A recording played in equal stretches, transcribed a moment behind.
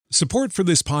Support for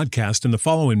this podcast and the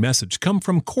following message come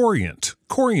from Corient.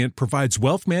 Corient provides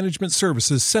wealth management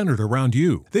services centered around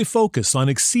you. They focus on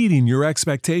exceeding your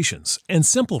expectations and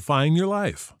simplifying your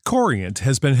life. Corient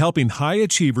has been helping high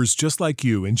achievers just like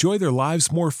you enjoy their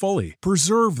lives more fully,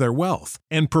 preserve their wealth,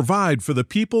 and provide for the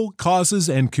people, causes,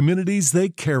 and communities they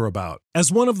care about. As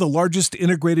one of the largest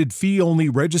integrated fee-only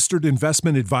registered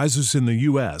investment advisors in the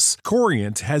U.S.,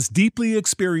 Corient has deeply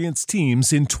experienced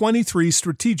teams in 23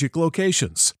 strategic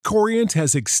locations. Corient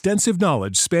has extensive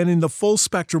knowledge spanning the full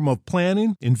spectrum of planning,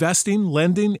 investing,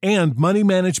 lending, and money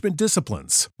management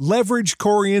disciplines. Leverage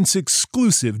Corient's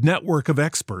exclusive network of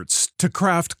experts to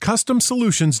craft custom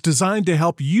solutions designed to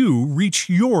help you reach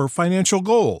your financial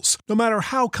goals, no matter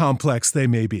how complex they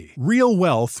may be. Real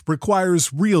wealth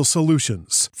requires real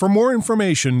solutions. For more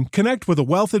information, connect with a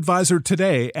wealth advisor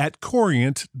today at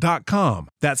Corient.com.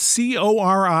 That's Corient.com.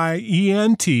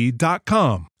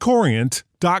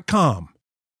 Corient.com.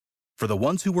 For the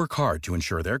ones who work hard to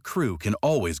ensure their crew can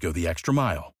always go the extra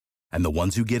mile, and the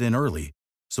ones who get in early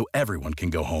so everyone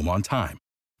can go home on time,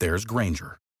 there's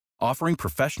Grainger, offering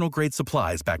professional-grade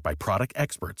supplies backed by product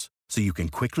experts so you can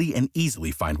quickly and easily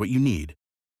find what you need.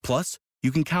 Plus, you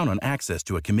can count on access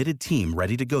to a committed team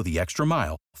ready to go the extra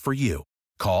mile for you.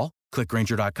 Call, click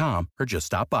Grainger.com, or just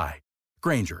stop by.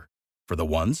 Grainger, for the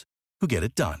ones who get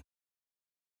it done.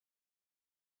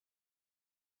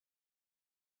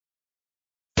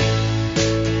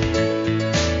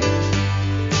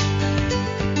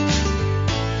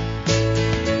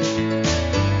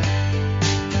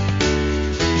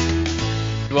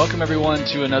 Welcome, everyone,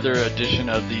 to another edition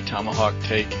of the Tomahawk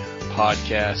Take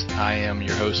podcast. I am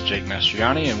your host, Jake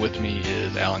Mastriani, and with me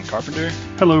is Alan Carpenter.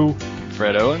 Hello.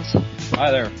 Fred Owens. Hi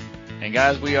there. And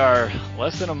guys, we are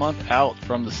less than a month out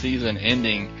from the season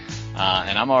ending,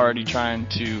 and I'm already trying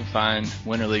to find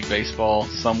Winter League Baseball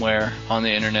somewhere on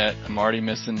the internet. I'm already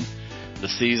missing the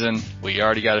season. We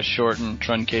already got a shortened,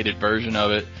 truncated version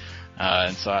of it,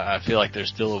 and so I feel like there's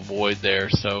still a void there.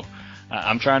 So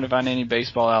I'm trying to find any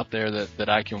baseball out there that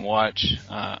I can watch.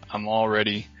 I'm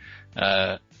already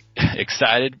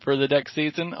excited for the next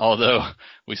season, although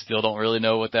we still don't really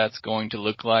know what that's going to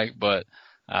look like. But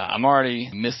I'm already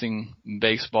missing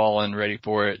baseball and ready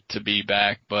for it to be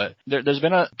back. But there's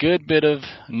been a good bit of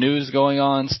news going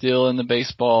on still in the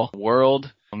baseball world.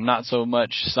 Not so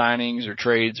much signings or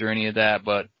trades or any of that,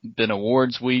 but been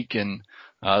awards week and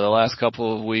the last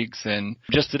couple of weeks. And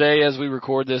just today, as we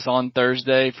record this on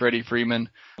Thursday, Freddie Freeman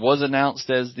was announced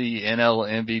as the NL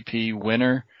MVP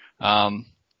winner.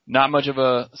 Not much of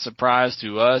a surprise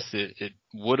to us. It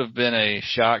would have been a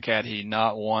shock had he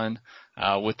not won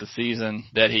with the season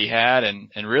that he had, and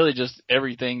really just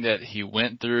everything that he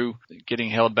went through,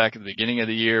 getting held back at the beginning of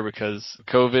the year because of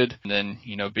COVID, and then,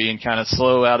 being kind of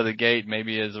slow out of the gate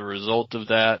maybe as a result of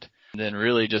that. And then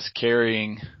really just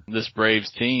carrying this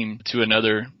Braves team to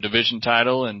another division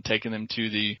title and taking them to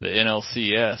the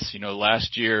NLCS.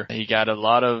 Last year he got a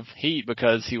lot of heat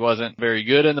because he wasn't very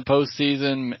good in the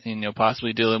postseason,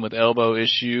 possibly dealing with elbow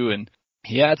issue. And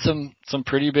he had some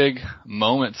pretty big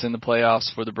moments in the playoffs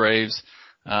for the Braves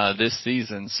this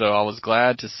season. So I was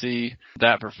glad to see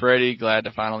that for Freddie, glad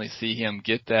to finally see him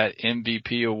get that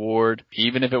MVP award.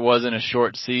 Even if it wasn't a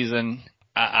short season,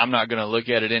 I'm not going to look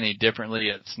at it any differently.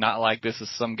 It's not like this is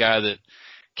some guy that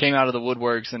came out of the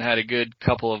woodworks and had a good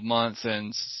couple of months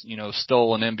and,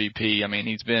 stole an MVP. I mean,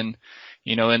 he's been,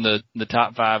 in the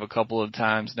top 5 a couple of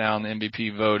times now in the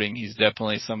MVP voting. He's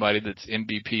definitely somebody that's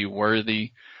MVP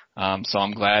worthy. So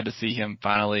I'm glad to see him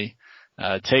finally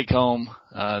take home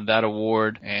that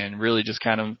award and really just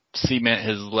kind of cement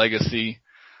his legacy.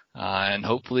 And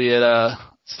hopefully it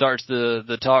starts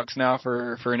the talks now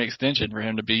for an extension for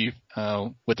him to be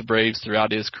with the Braves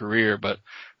throughout his career. But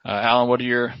Alan, what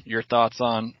are your thoughts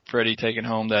on Freddie taking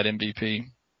home that MVP?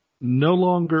 No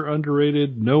longer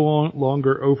underrated, no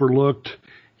longer overlooked.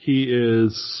 He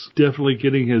is definitely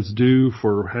getting his due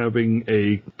for having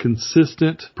a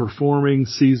consistent performing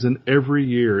season every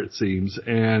year, it seems.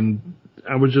 And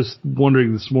I was just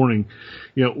wondering this morning,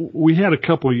 we had a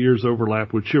couple of years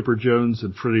overlap with Chipper Jones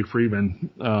and Freddie Freeman,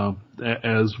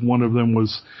 as one of them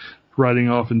was riding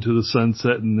off into the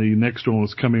sunset and the next one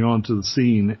was coming onto the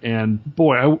scene. And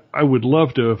boy, I would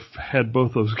love to have had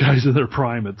both those guys in their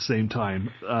prime at the same time.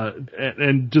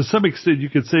 And to some extent, you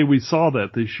could say we saw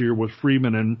that this year with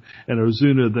Freeman and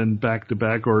Ozuna then back to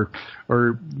back, or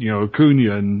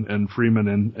Acuna and Freeman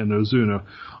and Ozuna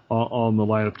on the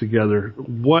lineup together.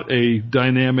 What a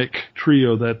dynamic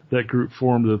trio that group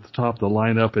formed at the top of the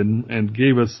lineup and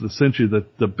gave us essentially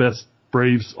the best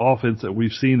Braves offense that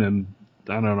we've seen in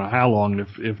I don't know how long,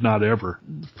 if not ever.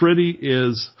 Freddie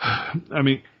is,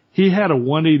 He had a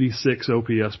 186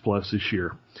 OPS plus this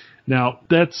year. Now,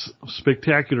 that's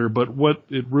spectacular, but what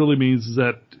it really means is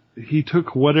that he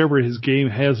took whatever his game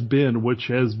has been, which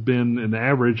has been an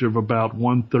average of about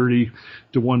 130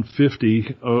 to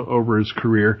 150 over his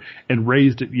career, and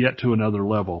raised it yet to another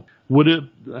level. Would it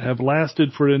have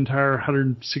lasted for an entire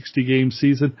 160-game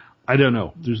season? I don't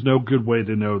know. There's no good way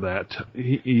to know that.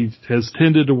 He has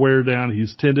tended to wear down.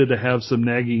 He's tended to have some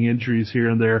nagging injuries here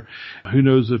and there. Who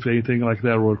knows if anything like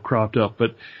that would have cropped up.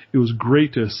 But it was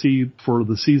great to see for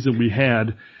the season we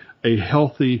had a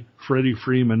healthy Freddie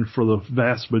Freeman for the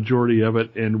vast majority of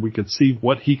it, and we could see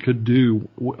what he could do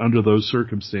under those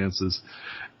circumstances.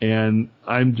 And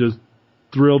I'm just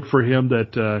thrilled for him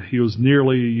that he was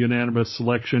nearly a unanimous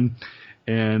selection,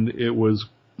 and it was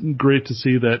great to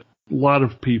see that a lot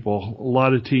of people, a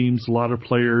lot of teams, a lot of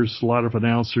players, a lot of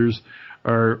announcers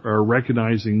are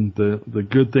recognizing the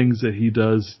good things that he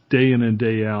does day in and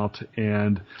day out.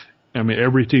 And I mean,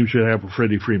 every team should have a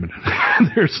Freddie Freeman.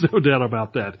 There's no doubt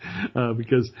about that,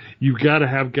 because you've got to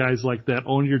have guys like that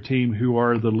on your team who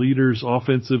are the leaders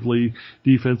offensively,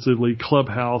 defensively,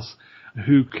 clubhouse,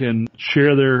 who can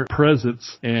share their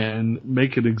presence and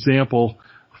make an example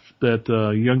that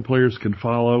young players can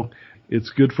follow. It's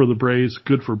good for the Braves,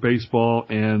 good for baseball,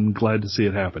 and glad to see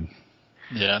it happen.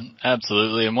 Yeah,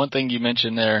 absolutely. And one thing you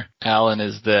mentioned there, Alan,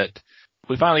 is that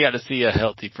we finally got to see a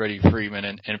healthy Freddie Freeman.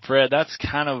 And Fred, that's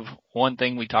kind of one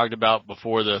thing we talked about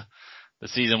before the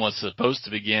season was supposed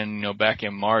to begin, back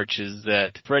in March, is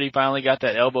that Freddie finally got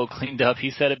that elbow cleaned up.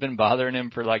 He said it had been bothering him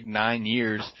for like 9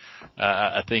 years,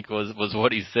 I think was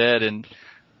what he said. And,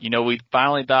 we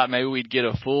finally thought maybe we'd get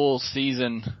a full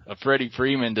season of Freddie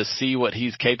Freeman to see what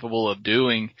he's capable of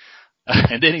doing.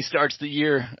 And then he starts the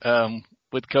year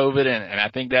with COVID, and I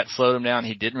think that slowed him down.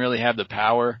 He didn't really have the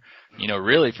power,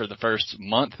 really for the first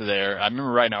month there. I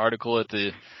remember writing an article at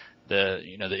the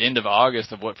end of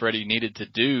August of what Freddie needed to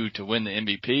do to win the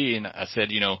MVP, and I said,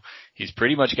 he's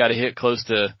pretty much got to hit close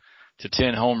to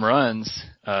 10 home runs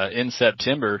in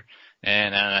September,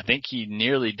 and I think he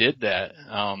nearly did that.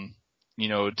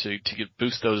 To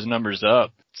boost those numbers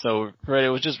up. So, Freddie, it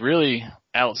was just really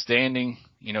outstanding,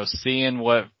 seeing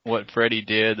what Freddie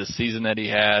did, the season that he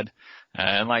had.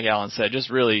 And like Alan said, just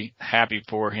really happy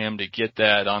for him to get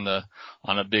that on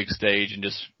a big stage and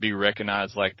just be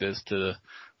recognized like this to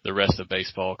the rest of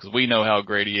baseball, because we know how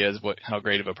great he is, how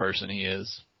great of a person he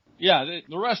is. Yeah,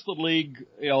 the rest of the league,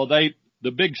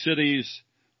 the big cities,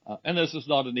 and this is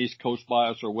not an East Coast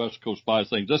bias or West Coast bias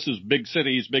thing. This is big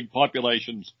cities, big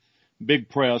populations, big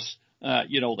press.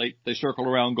 They circle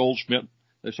around Goldschmidt,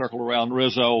 they circle around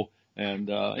Rizzo, and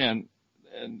I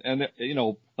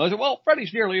said, well,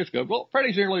 Freddie's nearly as good. Well,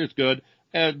 Freddie's nearly as good.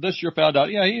 And this year found out,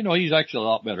 he's actually a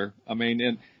lot better. I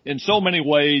mean, in so many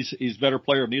ways, he's a better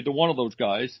player than either one of those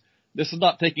guys. This is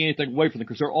not taking anything away from them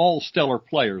because they're all stellar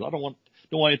players. I don't want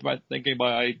anybody to think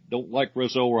I don't like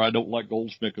Rizzo or I don't like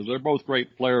Goldschmidt, because they're both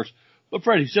great players. But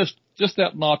Freddie's just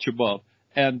that notch above.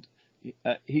 And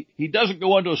he doesn't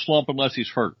go into a slump unless he's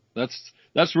hurt.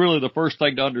 That's really the first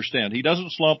thing to understand. He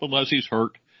doesn't slump unless he's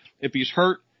hurt. If he's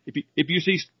hurt, if you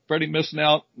see Freddie missing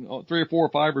out 3 or 4 or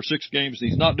 5 or 6 games and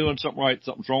he's not doing something right,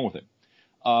 something's wrong with him.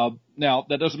 Now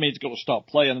that doesn't mean he's going to stop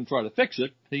playing and try to fix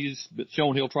it. He's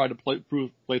shown he'll try to play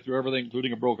through everything,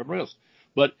 including a broken wrist.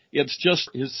 But it's just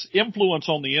his influence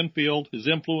on the infield, his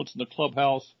influence in the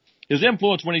clubhouse, his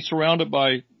influence when he's surrounded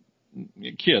by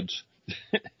kids.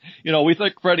 We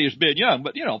think Freddie is big young,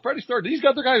 but Freddie's 30. These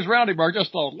other guys around him are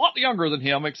just a lot younger than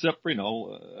him, except for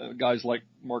guys like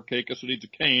Markakis who needs a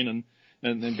cane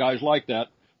and guys like that.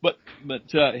 But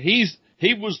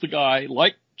he was the guy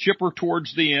like Chipper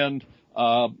towards the end,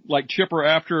 like Chipper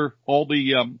after all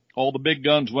the big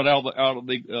guns went out of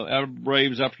the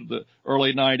Braves after the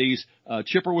early 90s.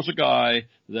 Chipper was a guy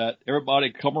that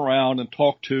everybody come around and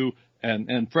talk to,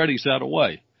 and Freddie's that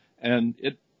away. And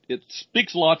it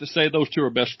speaks a lot to say those two are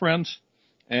best friends,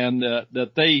 and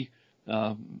that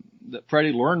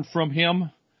Freddie learned from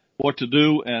him what to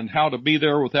do and how to be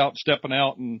there without stepping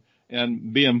out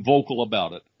and being vocal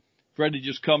about it. Freddie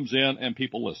just comes in and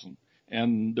people listen,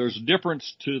 and there's a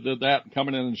difference to that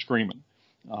coming in and screaming.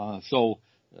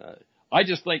 I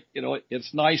just think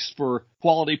it's nice for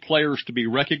quality players to be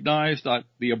recognized.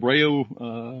 The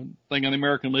Abreu thing in the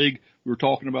American League, we were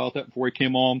talking about that before he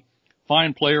came on.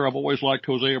 Fine player. I've always liked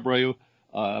Jose Abreu.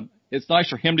 It's nice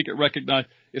for him to get recognized.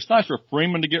 It's nice for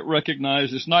Freeman to get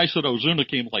recognized. It's nice that Ozuna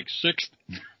came like 6th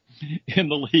in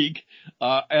the league.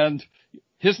 And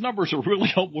his numbers are really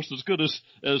almost as good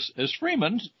as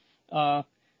Freeman's.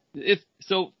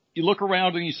 So you look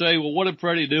around and you say, well, what did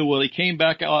Freddie do? Well, he came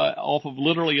back off of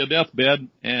literally a deathbed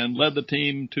and led the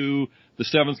team to the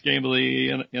 7th game of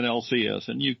the NLCS,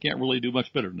 and you can't really do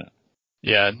much better than that.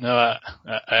 Yeah, no,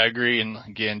 I agree. And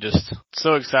again, just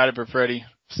so excited for Freddie,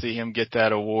 see him get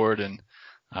that award, and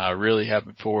really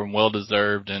happy for him, well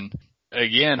deserved. And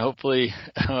again, hopefully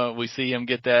we see him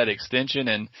get that extension.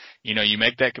 And you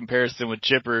make that comparison with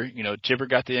Chipper. Chipper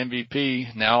got the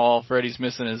MVP. Now all Freddie's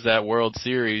missing is that World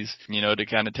Series. To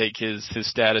kind of take his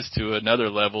status to another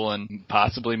level and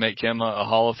possibly make him a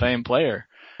Hall of Fame player.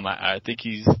 I think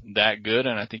he's that good,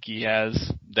 and I think he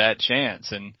has that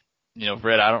chance. And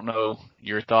Fred, I don't know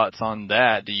your thoughts on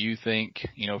that. Do you think,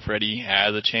 Freddie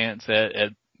has a chance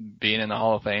at being in the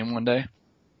Hall of Fame one day?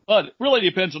 But it really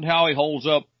depends on how he holds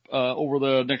up over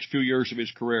the next few years of his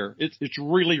career. It's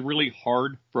really, really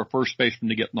hard for a first baseman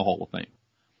to get in the Hall of Fame.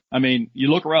 I mean, you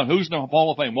look around, who's in the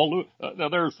Hall of Fame? Well, now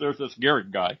there's this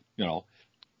Garrett guy,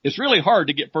 It's really hard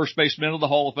to get first basemen into the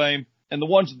Hall of Fame, and the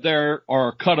ones there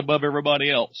are cut above everybody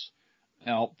else.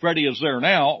 Now, Freddie is there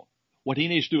now. What he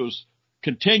needs to do is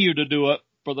continue to do it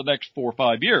for the next 4 or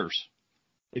 5 years.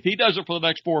 If he does it for the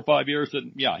next 4 or 5 years,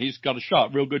 then yeah, he's got a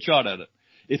real good shot at it.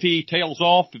 If he tails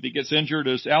off, if he gets injured,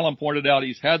 as Alan pointed out,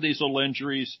 he's had these little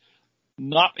injuries,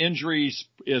 not injuries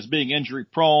as being injury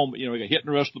prone. He got hit in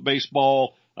the rest of the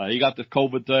baseball. He got the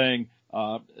COVID thing,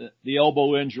 the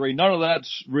elbow injury. None of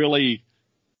that's really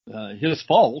his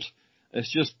fault.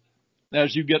 It's just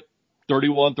as you get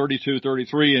 31, 32,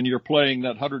 33, and you're playing that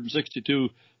 162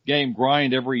 game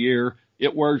grind every year,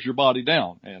 it wears your body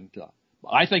down. And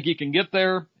I think he can get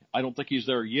there. I don't think he's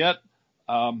there yet.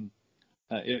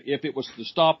 If it was to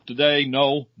stop today,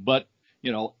 no. But,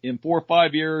 in 4 or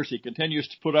 5 years, he continues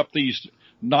to put up these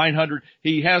 900.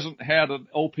 He hasn't had an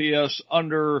OPS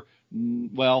under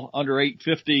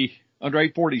 850, under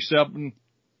 847.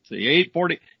 See,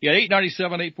 840. He had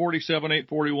 897, 847,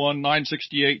 841,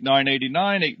 968,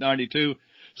 989, 892.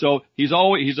 So he's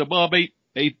above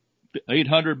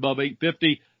 800, above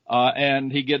 850.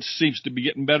 And he seems to be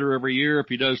getting better every year. If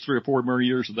he does 3 or 4 more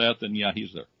years of that, then yeah,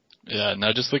 he's there. Yeah,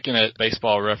 now just looking at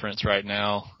Baseball Reference right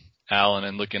now, Alan,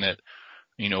 and looking at,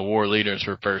 WAR leaders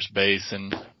for first base,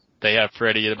 and they have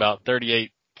Freddie at about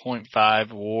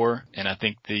 38.5 WAR, and I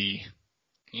think the,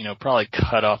 probably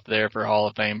cut off there for Hall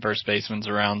of Fame first baseman's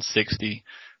around 60,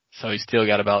 so he's still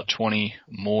got about 20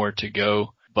 more to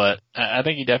go. But I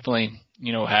think he definitely,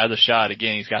 has a shot.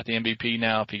 Again, he's got the MVP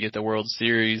now. If he get the World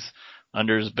Series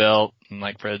under his belt, and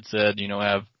like Fred said,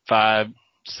 have 5-7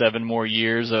 more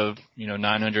years of,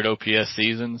 900 OPS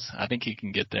seasons, I think he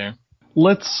can get there.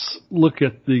 Let's look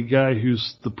at the guy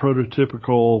who's the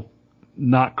prototypical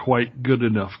not quite good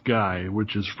enough guy,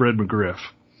 which is Fred McGriff.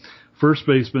 First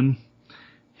baseman.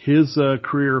 His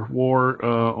career WAR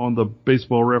on the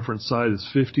Baseball Reference side is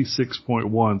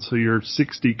 56.1, so your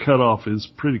 60 cutoff is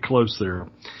pretty close there.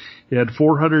 He had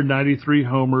 493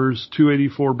 homers,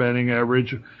 284 batting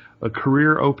average, a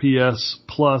career OPS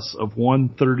plus of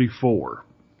 134.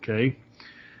 Okay?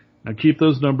 Now keep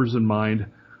those numbers in mind.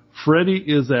 Freddie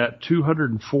is at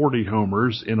 240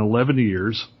 homers in 11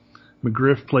 years.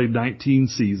 McGriff played 19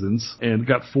 seasons and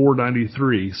got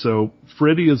 493. So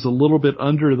Freddie is a little bit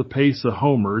under the pace of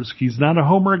homers. He's not a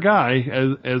homer guy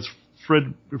as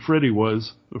Freddie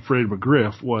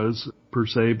McGriff was per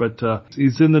se, but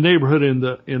he's in the neighborhood in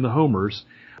the homers.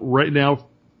 Right now,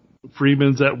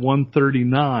 Freeman's at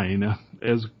 139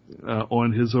 as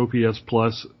on his OPS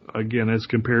plus, again, as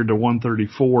compared to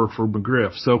 134 for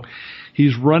McGriff. So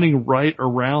he's running right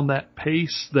around that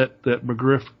pace that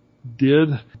McGriff did,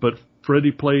 but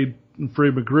Freddie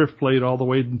McGriff played all the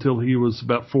way until he was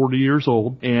about 40 years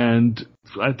old, and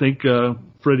I think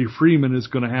Freddie Freeman is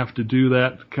going to have to do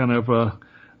that kind of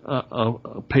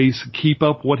a pace, keep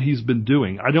up what he's been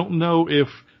doing. I don't know if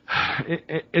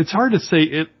it's hard to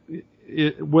say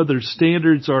whether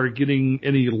standards are getting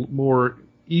any more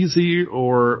easy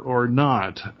or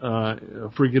not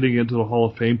for getting into the Hall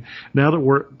of Fame. Now that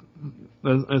we're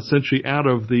essentially out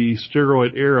of the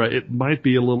steroid era, it might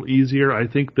be a little easier. I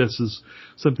think this is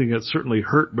something that certainly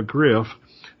hurt McGriff,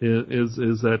 is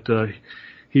that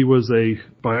he was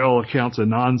by all accounts, a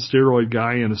non-steroid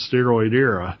guy in a steroid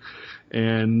era,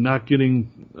 and not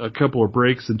getting a couple of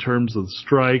breaks in terms of the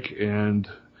strike and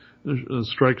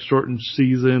strike shortened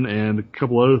season and a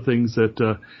couple other things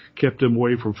that kept him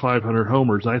away from 500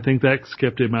 homers. I think that's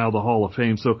kept him out of the Hall of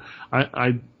Fame. So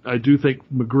I do think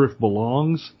McGriff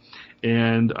belongs,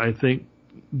 and I think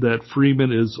that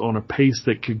Freeman is on a pace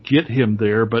that could get him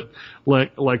there. But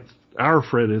like our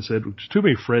Fred has said, there's too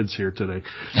many Freds here today.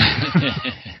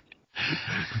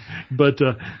 But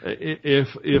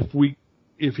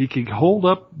if he can hold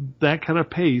up that kind of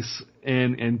pace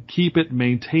and keep it,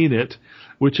 maintain it,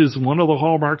 which is one of the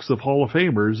hallmarks of Hall of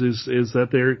Famers, is that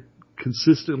they're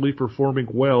consistently performing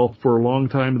well for a long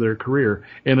time in their career.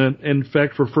 And in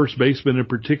fact, for first baseman in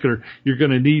particular, you're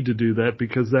going to need to do that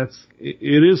because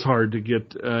it is hard to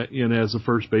get in as a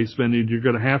first baseman, and you're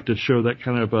going to have to show that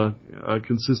kind of a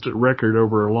consistent record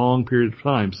over a long period of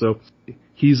time. So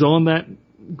he's on that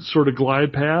sort of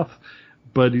glide path,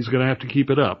 but he's going to have to keep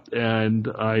it up. And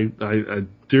I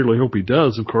dearly hope he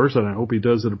does, of course, and I hope he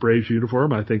does in a Braves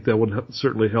uniform. I think that would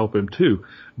certainly help him too.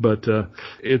 But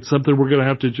it's something we're going to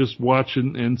have to just watch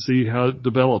and see how it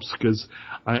develops, because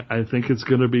I think it's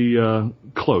going to be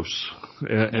close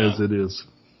as it is.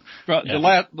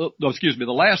 The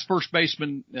last first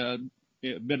baseman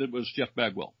admitted was Jeff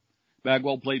Bagwell.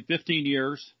 Bagwell played 15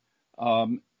 years.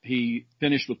 He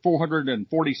finished with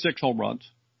 446 home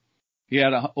runs. He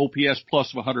had an OPS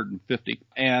plus of 150,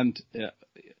 and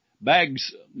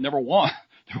Bags never won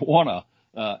a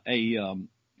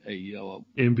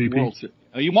MVP. World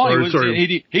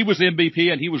Series. He was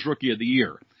MVP, and he was Rookie of the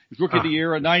Year. He was Rookie of the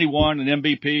Year in '91 and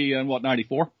MVP in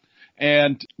 '94,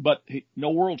 but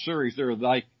no World Series. They're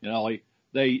like, because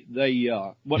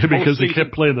they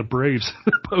kept playing the Braves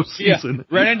in the postseason. Yeah,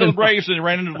 ran into the Braves and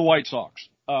ran into the White Sox.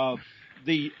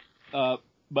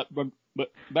 But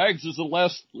Bags is the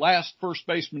last first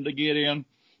baseman to get in,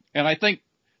 and I think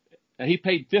he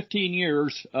played 15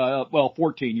 years,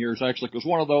 14 years actually, because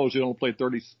one of those he only played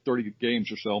 30 games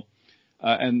or so,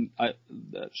 and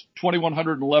that's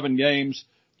 2,111 games.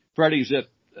 Freddie's at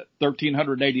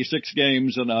 1,386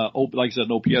 games, and like I said,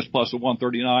 an OPS plus of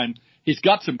 139. He's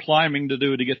got some climbing to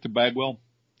do to get to Bagwell,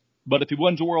 but if he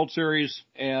wins the World Series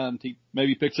and he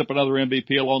maybe picks up another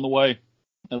MVP along the way,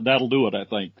 that'll do it, I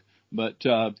think. But,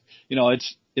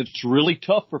 it's really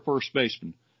tough for first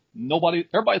baseman.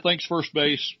 Everybody thinks first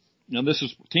base, and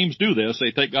teams do this.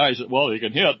 They take guys that, they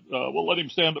can hit. We'll let him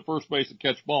stand at first base and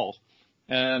catch balls.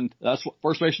 And that's what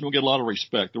first baseman will get a lot of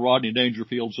respect. The Rodney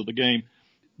Dangerfields of the game.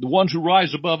 The ones who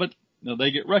rise above it,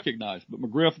 they get recognized. But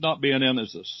McGriff not being in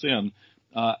is a sin.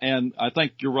 And I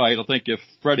think you're right. I think if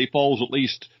Freddie falls at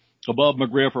least above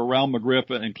McGriff or around McGriff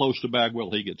and close to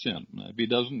Bagwell, he gets in. If he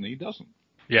doesn't, he doesn't.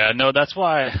 Yeah, no, that's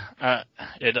why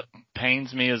it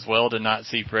pains me as well to not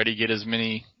see Freddie get as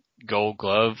many Gold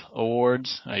Glove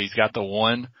awards. He's got the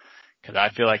one, because I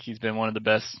feel like he's been one of the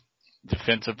best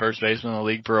defensive first basemen in the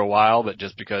league for a while, but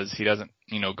just because he doesn't,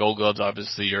 Gold Gloves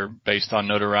obviously are based on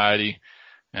notoriety,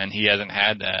 and he hasn't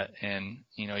had that, and,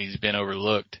 he's been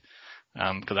overlooked,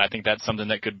 because I think that's something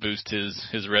that could boost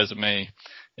his resume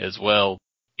as well.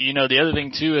 The other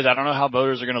thing too is I don't know how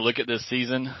voters are going to look at this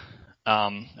season.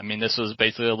 This was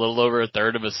basically a little over a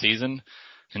third of a season,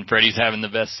 and Freddie's having the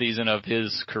best season of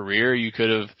his career. You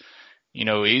could have,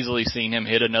 easily seen him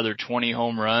hit another 20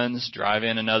 home runs, drive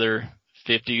in another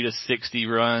 50 to 60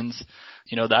 runs.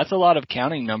 That's a lot of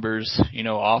counting numbers,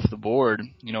 off the board,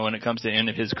 when it comes to the end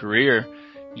of his career.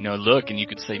 And you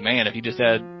could say, man, if he just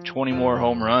had 20 more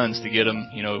home runs to get him,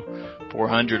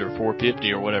 400 or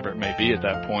 450 or whatever it may be at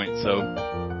that point. So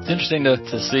it's interesting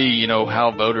to see,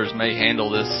 how voters may handle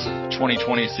this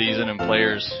 2020 season and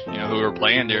players, who are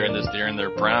playing during their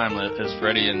prime, as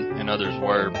Freddie and others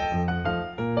were.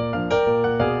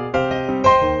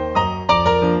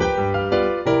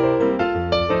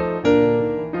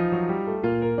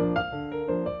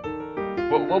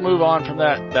 We'll move on from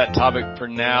that topic for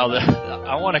now.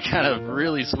 I want to kind of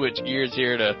really switch gears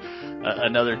here to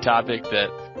another topic that,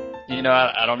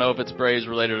 I don't know if it's Braves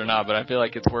related or not, but I feel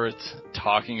like it's worth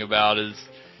talking about. Is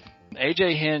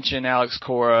AJ Hinch and Alex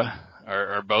Cora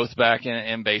are both back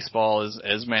in baseball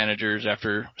as managers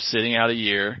after sitting out a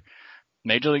year.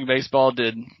 Major League Baseball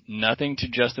did nothing to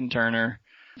Justin Turner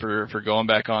for going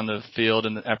back on the field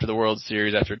after the World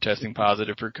Series after testing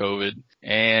positive for COVID.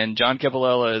 And John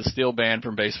Capalella is still banned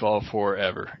from baseball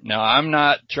forever. Now, I'm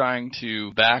not trying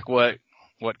to back what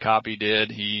Coppy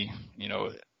did. He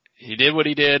did what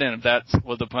he did, and if that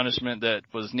was the punishment that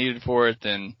was needed for it,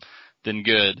 then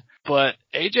good. But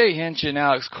AJ Hinch and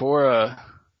Alex Cora,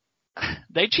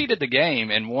 they cheated the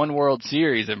game and won World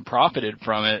Series and profited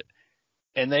from it.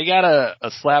 And they got a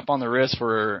slap on the wrist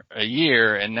for a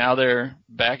year, and now they're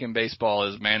back in baseball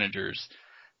as managers.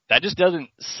 That just doesn't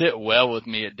sit well with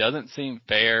me. It doesn't seem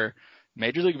fair.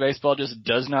 Major League Baseball just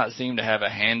does not seem to have a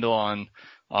handle on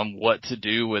what to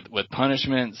do with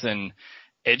punishments, and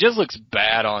it just looks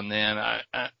bad on them.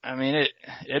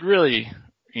 It really,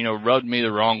 rubbed me the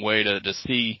wrong way to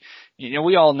see.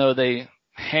 We all know they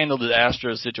handled the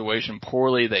Astros situation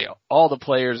poorly. All the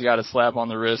players got a slap on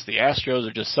the wrist. The Astros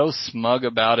are just so smug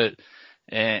about it.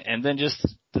 And then just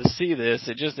to see this,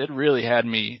 it really had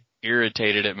me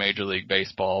irritated at Major League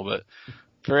Baseball. But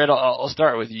Fred, I'll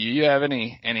start with you. You have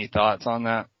any thoughts on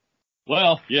that?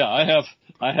 Well, yeah, I have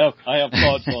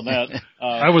thoughts on that.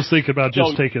 I was thinking about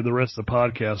just taking the rest of the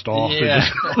podcast off.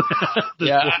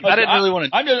 Yeah, I didn't really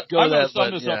want to. I'm going to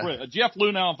sum this up. Right. Jeff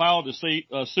Luhnow filed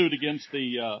a suit against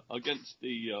the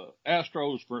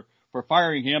Astros for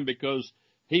firing him because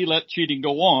he let cheating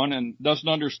go on and doesn't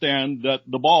understand that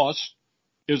the boss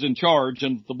is in charge,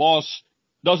 and the boss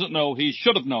doesn't know he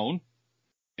should have known.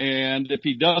 And if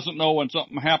he doesn't know when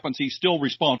something happens, he's still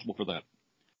responsible for that.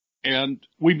 And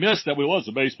we missed that. It was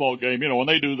a baseball game, when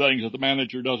they do things that the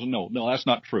manager doesn't know. No, that's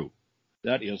not true.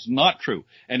 That is not true.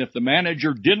 And if the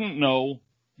manager didn't know,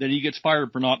 then he gets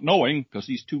fired for not knowing because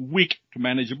he's too weak to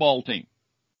manage a ball team.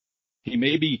 He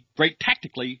may be great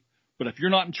tactically, but if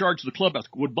you're not in charge of the clubhouse,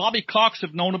 would Bobby Cox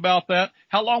have known about that?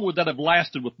 How long would that have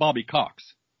lasted with Bobby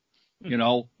Cox?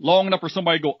 Long enough for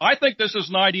somebody to go, I think this is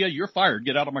an idea, you're fired,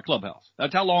 get out of my clubhouse.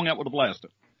 That's how long that would have lasted.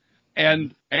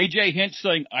 And A.J. Hinch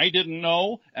saying, I didn't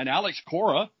know, and Alex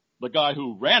Cora, the guy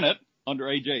who ran it under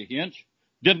A.J. Hinch,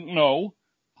 didn't know.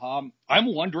 I'm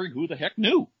wondering who the heck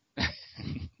knew.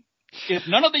 If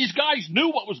none of these guys knew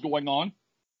what was going on,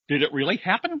 did it really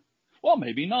happen? Well,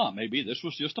 maybe not. Maybe this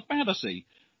was just a fantasy.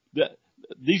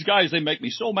 These guys, they make me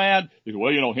so mad. They go,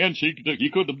 well, Hinch, he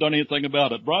couldn't have done anything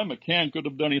about it. Brian McCann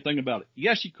couldn't have done anything about it.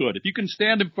 Yes, you could. If you can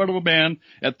stand in front of a man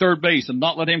at third base and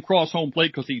not let him cross home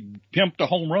plate because he pimped a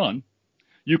home run,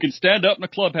 you can stand up in the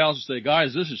clubhouse and say,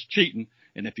 guys, this is cheating,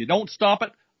 and if you don't stop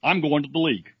it, I'm going to the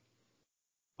league.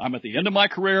 I'm at the end of my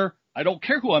career. I don't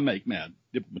care who I make mad.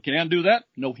 Did McCann do that?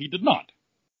 No, he did not.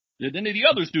 Did any of the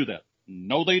others do that?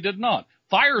 No, they did not.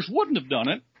 Fiers wouldn't have done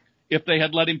it if they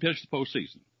had let him pitch the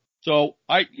postseason. So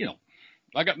I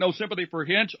got no sympathy for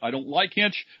Hinch. I don't like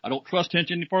Hinch. I don't trust Hinch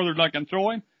any further than I can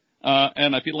throw him.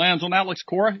 And if he lands on Alex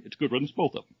Cora, it's good riddance,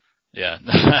 both of them. Yeah,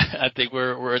 I think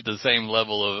we're at the same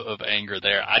level of anger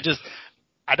there. I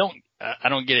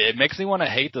don't get it. It makes me want to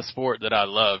hate the sport that I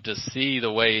love to see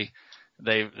the way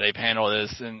they've handled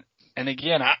this. And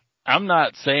again, I'm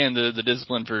not saying the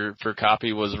discipline for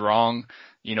Coppy was wrong.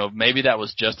 Maybe that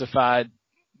was justified.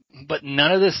 But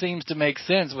none of this seems to make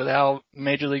sense with how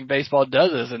Major League Baseball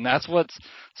does this, and that's what's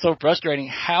so frustrating.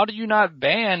 How do you not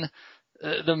ban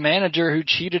the manager who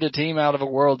cheated a team out of a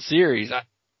World Series?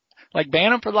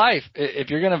 Ban him for life. If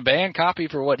you're going to ban Coppy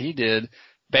for what he did,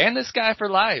 ban this guy for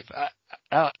life.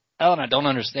 Alan, I don't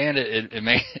understand it.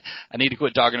 I need to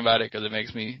quit talking about it because it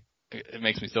makes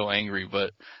me so angry,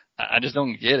 but I just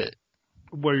don't get it.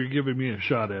 Well, you're giving me a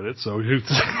shot at it, so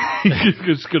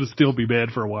it's going to still be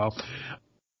bad for a while.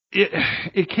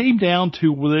 It came down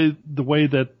to the way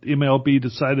that MLB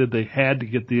decided they had to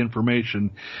get the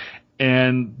information,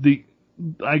 and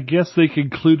I guess they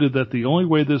concluded that the only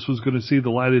way this was going to see the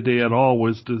light of day at all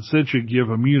was to essentially give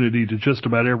immunity to just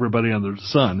about everybody under the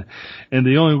sun, and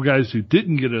the only guys who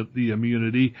didn't get the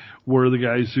immunity were the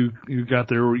guys who got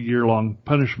their year-long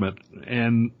punishment.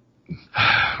 And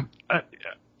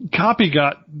Coppy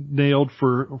got nailed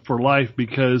for life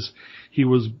because he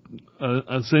was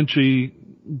essentially,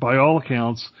 by all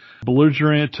accounts,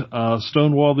 belligerent,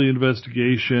 stonewalled the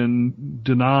investigation,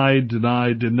 denied,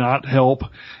 did not help,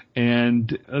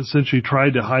 and essentially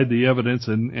tried to hide the evidence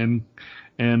and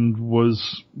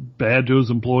was bad to his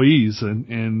employees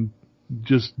and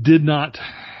just did not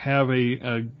have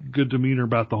a good demeanor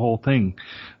about the whole thing.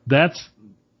 That's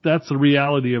the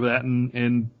reality of that,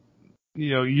 and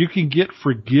you can get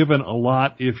forgiven a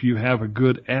lot if you have a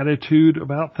good attitude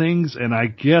about things, and I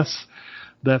guess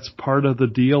that's part of the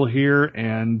deal here,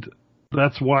 and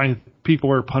that's why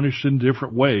people are punished in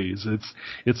different ways.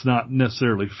 It's not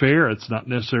necessarily fair, it's not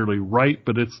necessarily right,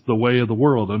 but it's the way of the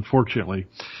world, unfortunately.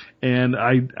 And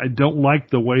I don't like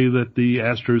the way that the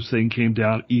Astros thing came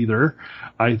down either.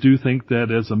 I do think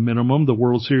that as a minimum, the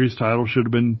World Series title should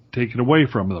have been taken away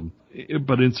from them.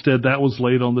 But instead that was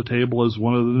laid on the table as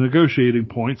one of the negotiating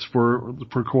points for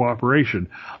cooperation.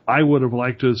 I would have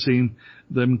liked to have seen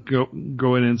them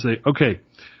go in and say, okay,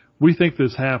 we think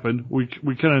this happened. We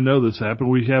kind of know this happened.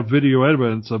 We have video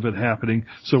evidence of it happening.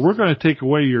 So we're going to take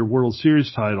away your World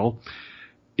Series title.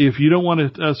 If you don't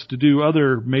want us to do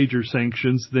other major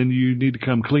sanctions, then you need to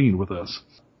come clean with us.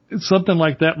 Something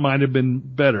like that might have been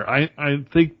better. I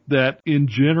think that in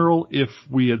general, if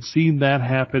we had seen that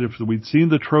happen, if we'd seen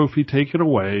the trophy taken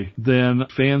away, then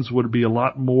fans would be a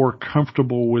lot more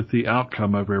comfortable with the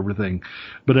outcome of everything.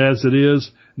 But as it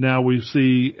is, now we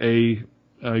see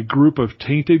a group of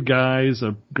tainted guys,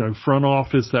 a front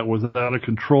office that was out of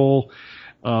control,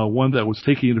 one that was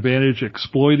taking advantage,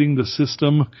 exploiting the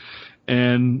system,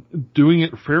 and doing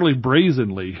it fairly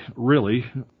brazenly, really.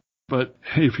 But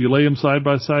if you lay them side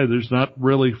by side, there's not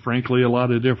really, frankly, a lot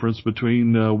of difference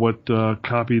between what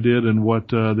Copy did and what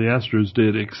the Astros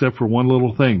did, except for one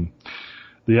little thing.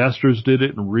 The Astros did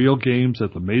it in real games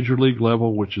at the major league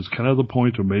level, which is kind of the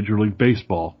point of Major League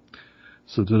Baseball.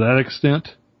 So to that extent,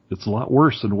 it's a lot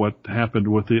worse than what happened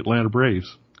with the Atlanta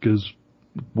Braves, because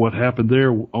what happened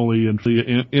there only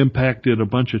impacted a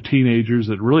bunch of teenagers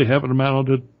that really haven't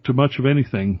amounted to much of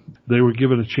anything. They were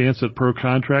given a chance at pro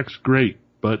contracts, great,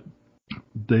 but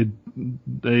they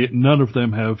none of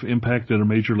them have impacted a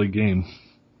major league game.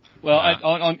 Well,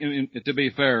 to be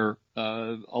fair,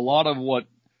 a lot of what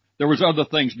there was other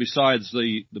things besides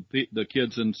the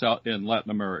kids in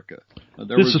Latin America.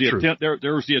 There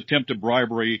was the attempted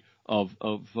bribery of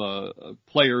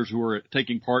players who were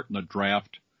taking part in the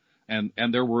draft.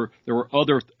 And there were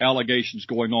other allegations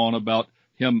going on about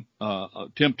him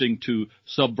attempting to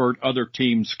subvert other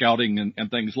teams' scouting and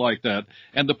things like that.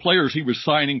 And the players he was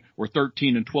signing were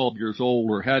 13 and 12 years old,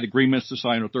 or had agreements to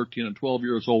sign at 13 and 12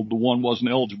 years old. The one wasn't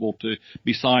eligible to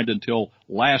be signed until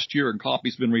last year, and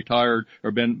Copy's been retired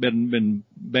or been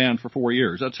banned for 4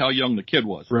 years. That's how young the kid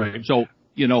was. Right. So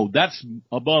that's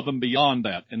above and beyond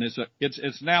that, and it's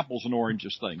an apples and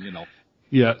oranges thing.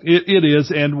 Yeah, it is,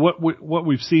 and what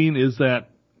we've seen is that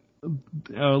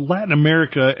Latin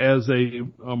America as a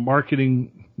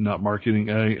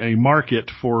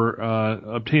market for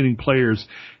obtaining players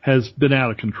has been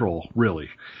out of control, really.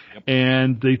 Yep.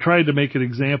 And they tried to make an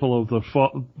example of the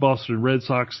Boston Red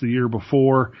Sox the year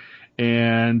before,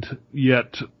 and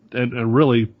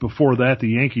really before that, the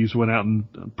Yankees went out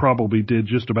and probably did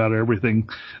just about everything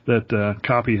that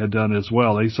Copy had done as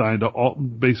well. They signed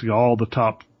basically all the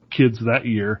top kids that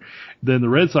year. Then the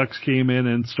Red Sox came in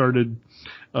and started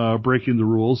breaking the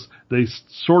rules. They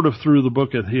sort of threw the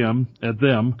book at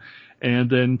them, and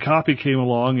then Copy came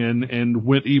along and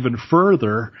went even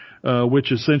further,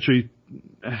 which essentially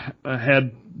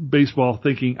had baseball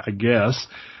thinking, I guess,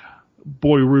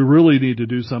 boy, we really need to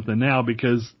do something now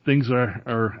because things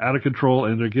are out of control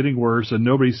and they're getting worse, and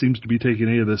nobody seems to be taking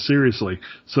any of this seriously.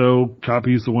 So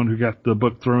Copy's the one who got the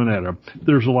book thrown at him.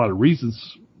 There's a lot of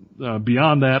reasons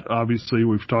beyond that, obviously,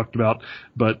 we've talked about,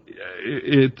 but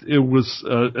it was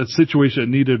a situation that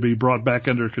needed to be brought back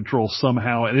under control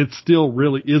somehow, and it still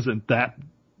really isn't that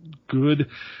good.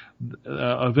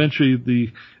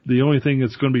 Eventually, the only thing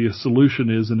that's going to be a solution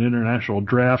is an international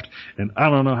draft, and I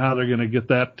don't know how they're going to get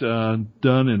that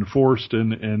done, enforced,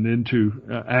 and into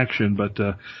action, but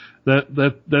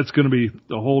that's going to be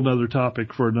a whole other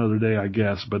topic for another day, I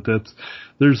guess. But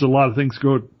there's a lot of things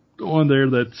going on there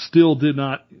that still did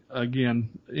not, again,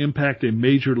 impact a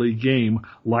major league game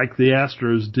like the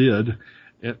Astros did,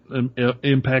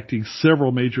 impacting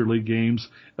several major league games,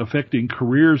 affecting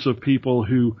careers of people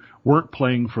who weren't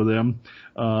playing for them.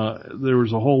 There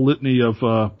was a whole litany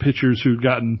of pitchers who'd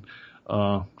gotten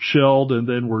shelled and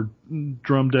then were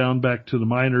drummed down back to the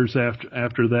minors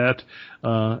after that,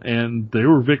 and they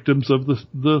were victims of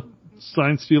the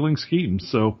sign-stealing scheme.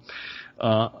 So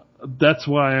that's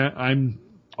why I'm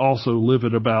also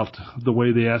livid about the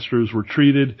way the Astros were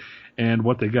treated and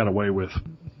what they got away with.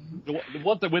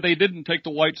 They didn't take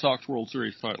the White Sox World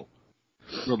Series title,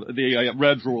 the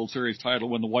Reds World Series title,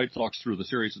 when the White Sox threw the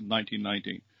series in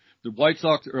 1919. The White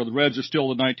Sox or the Reds are still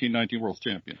the 1919 World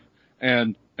Champion,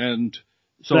 and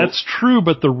so that's true.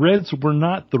 But the Reds were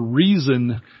not the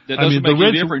reason. That doesn't make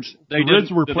any difference. The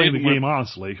Reds were playing the game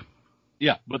honestly.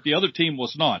 Yeah, but the other team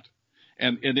was not.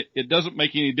 And it doesn't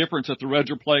make any difference that the Reds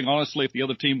are playing honestly if the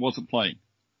other team wasn't playing.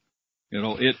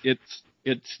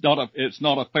 It's not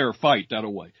a fair fight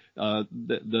that way.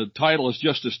 The title is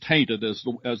just as tainted as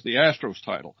the Astros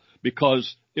title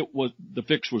because the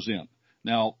fix was in.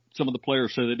 Now, some of the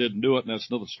players say they didn't do it, and that's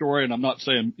another story. And I'm not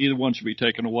saying either one should be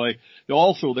taken away.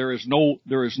 Also, there is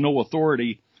no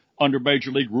authority under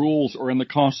major league rules or in the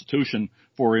Constitution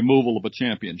for removal of a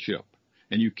championship,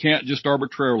 and you can't just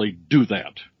arbitrarily do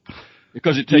that.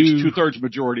 Because it takes 2/3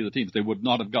 majority of the teams. They would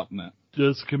not have gotten that.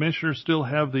 Does the commissioner still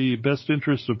have the best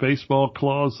interest of baseball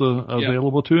clause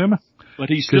available to him? But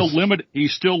he's still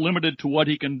limited to what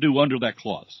he can do under that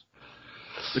clause.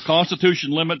 The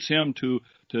Constitution limits him to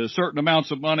certain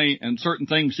amounts of money and certain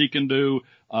things he can do.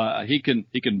 He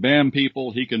can ban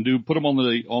people. He can put them on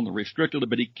the restricted,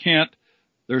 but he can't.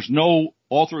 There's no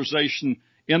authorization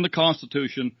in the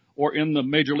Constitution or in the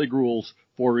major league rules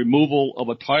for removal of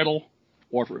a title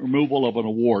or for removal of an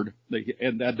award.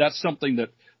 And that's something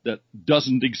that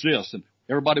doesn't exist. And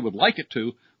everybody would like it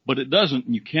to, but it doesn't.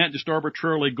 And you can't just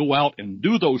arbitrarily go out and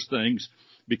do those things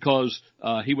because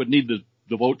he would need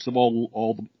the votes of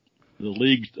all the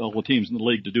leagues, all the teams in the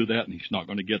league to do that, and he's not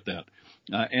going to get that.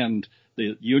 And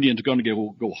the union's going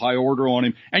to go high order on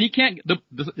him, and they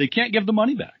can't give the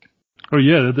money back. Oh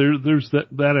yeah, there's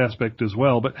that aspect as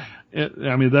well. But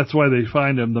I mean, that's why they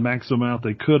fined him the maximum amount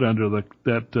they could under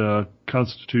that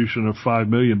Constitution of $5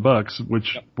 million,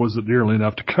 which wasn't nearly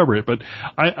enough to cover it. But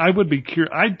I would be curious.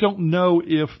 I don't know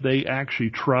if they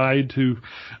actually tried to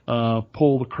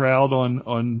pull the crowd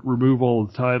on removal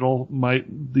of the title.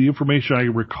 The information I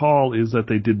recall is that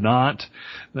they did not,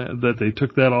 that they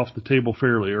took that off the table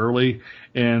fairly early.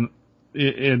 And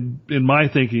in my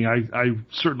thinking, I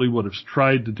certainly would have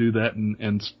tried to do that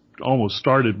and almost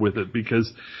started with it,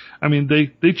 because, I mean,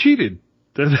 they cheated.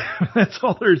 That's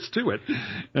all there is to it.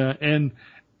 And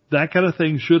that kind of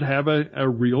thing should have a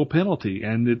real penalty,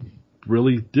 and it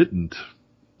really didn't,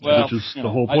 which is the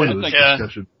whole point of this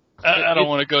discussion. I don't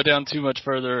want to go down too much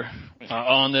further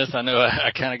on this. I know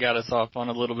I kind of got us off on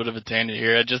a little bit of a tangent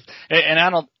here.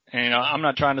 I'm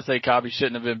not trying to say Cobby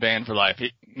shouldn't have been banned for life.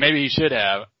 Maybe he should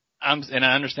have. And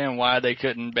I understand why they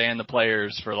couldn't ban the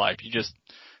players for life.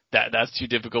 That's too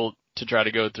difficult to try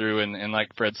to go through. And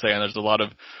like Fred's saying, there's a lot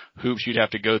of hoops you'd have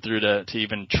to go through to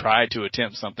even try to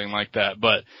attempt something like that.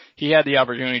 But he had the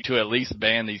opportunity to at least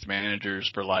ban these managers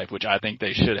for life, which I think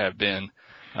they should have been,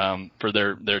 for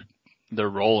their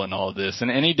role in all of this.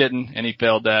 And he didn't, and he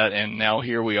failed that. And now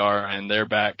here we are, and they're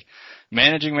back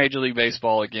managing Major League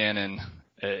Baseball again. And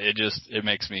it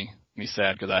makes me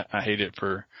sad, because I hate it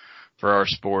for our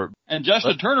sport. And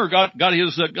Justin Turner got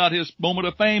his moment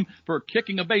of fame for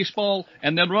kicking a baseball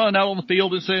and then running out on the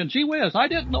field and saying, "Gee whiz, I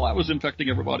didn't know I was infecting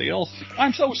everybody else.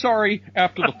 I'm so sorry,"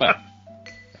 after the fact.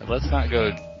 Let's not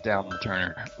go down the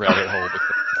Turner rabbit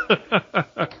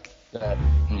hole.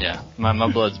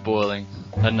 My blood's boiling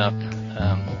enough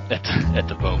at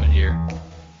the moment here.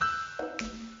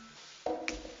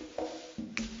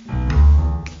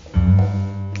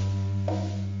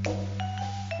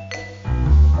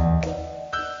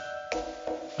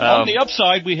 On the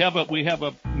upside, we have a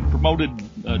promoted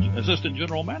assistant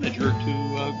general manager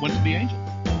went to the Angels.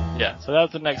 Yeah, so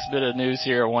that's the next bit of news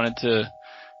here I wanted to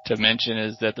mention,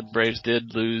 is that the Braves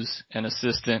did lose an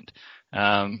assistant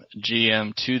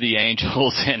GM to the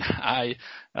Angels, and I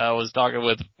was talking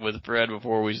with Fred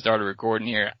before we started recording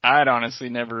here. I'd honestly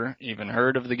never even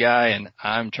heard of the guy, and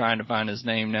I'm trying to find his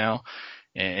name now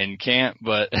and can't.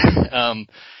 But Paul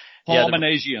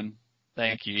Manassian.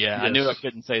 Thank you. Yeah, yes. I knew I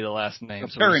couldn't say the last name.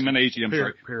 Perry Manassian.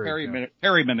 Perry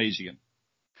Manassian.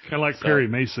 Kind of like Perry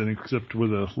Mason, except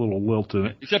with a little lilt in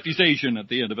it. Except he's Asian at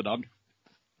the end of it.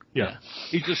 Yeah.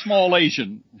 He's a small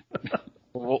Asian.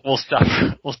 We'll stop.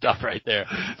 We'll stop right there.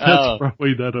 That's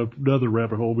probably another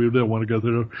rabbit hole we don't want to go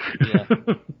through. Yeah.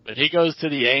 But he goes to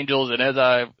the Angels, and as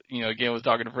I, again was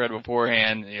talking to Fred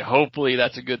beforehand, hopefully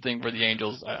that's a good thing for the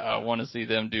Angels. I want to see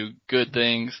them do good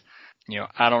things.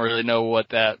 I don't really know what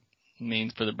that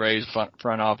means for the Braves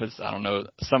front office. I don't know.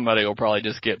 Somebody will probably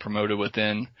just get promoted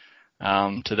within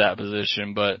to that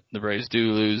position, but the Braves do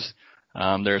lose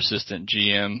their assistant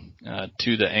GM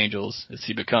to the Angels as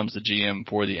he becomes the GM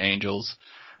for the Angels.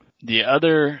 The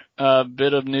other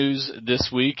bit of news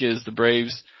this week is the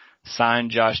Braves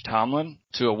signed Josh Tomlin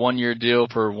to a 1-year deal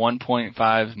for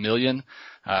 $1.5 million.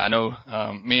 I know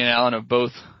me and Alan have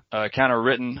both kind of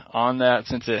written on that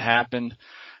since it happened.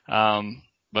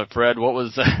 But Fred, what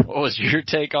was your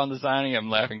take on the signing? I'm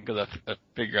laughing because I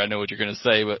figure I know what you're going to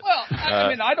say. But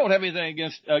I don't have anything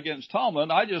against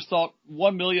Tomlin. I just thought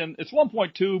 $1 million. It's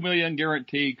 $1.2 million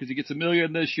guaranteed because he gets $1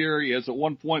 million this year. He has a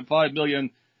 $1.5 million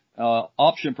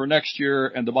option for next year,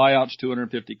 and the buyout's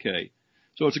 $250K.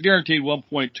 So it's a guaranteed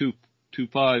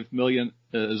 $1.225 million,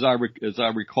 as I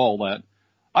recall that.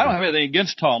 I don't have anything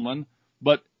against Tomlin,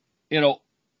 but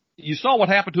you saw what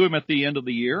happened to him at the end of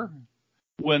the year.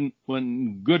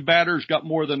 When good batters got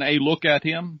more than a look at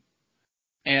him,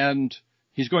 and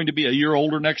he's going to be a year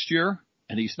older next year,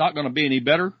 and he's not going to be any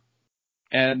better.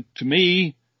 And to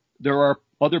me, there are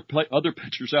other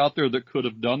pitchers out there that could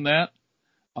have done that.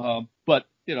 But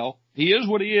he is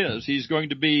what he is. He's going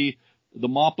to be the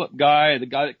mop-up guy, the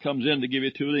guy that comes in to give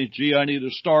you 2 innings. Gee, I need to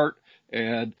start,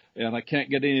 and I can't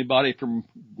get anybody from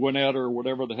Gwinnett or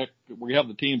whatever the heck we have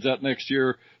the teams at next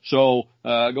year. So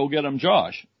go get him,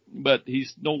 Josh. But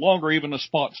he's no longer even a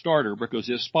spot starter because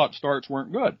his spot starts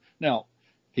weren't good. Now,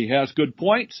 he has good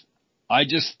points. I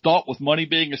just thought with money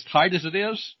being as tight as it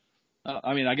is,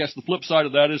 I guess the flip side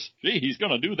of that is, gee, he's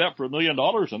going to do that for $1 million,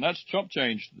 and that's chump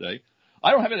change today.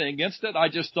 I don't have anything against it. I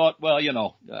just thought, I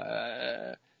didn't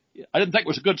think it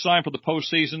was a good sign for the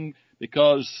postseason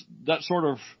because that sort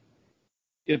of,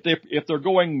 if they're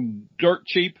going dirt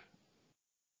cheap,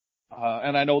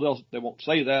 and I know they won't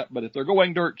say that, but if they're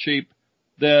going dirt cheap,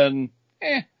 then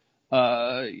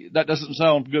that doesn't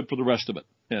sound good for the rest of it.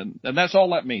 And that's all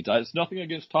that means. It's nothing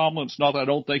against Tomlin. It's not that I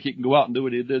don't think he can go out and do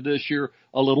what he did this year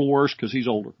a little worse because he's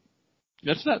older.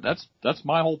 That's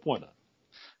my whole point.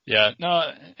 Yeah, no,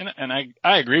 and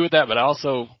I agree with that, but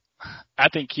I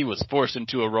think he was forced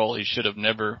into a role he should have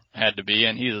never had to be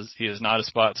in. He is not a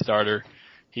spot starter.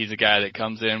 He's a guy that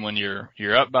comes in when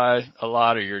you're up by a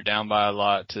lot or you're down by a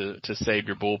lot to save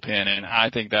your bullpen, and I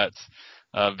think that's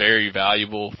very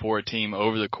valuable for a team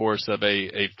over the course of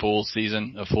a full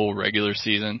season, a full regular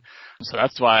season. So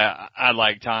that's why I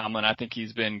like Tomlin. I think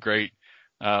he's been great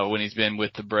when he's been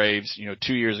with the Braves.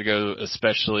 2 years ago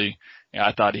especially,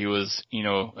 I thought he was,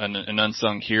 an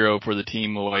unsung hero for the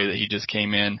team, the way that he just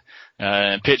came in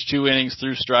and pitched 2 innings,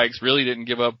 threw strikes, really didn't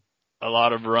give up a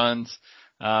lot of runs,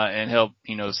 and helped,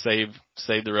 save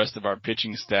the rest of our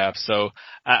pitching staff. So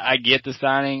I get the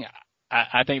signing.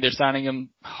 I think they're signing him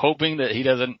hoping that he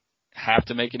doesn't have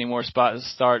to make any more spot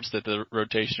starts, that the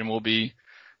rotation will be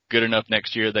good enough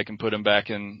next year they can put him back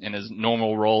in his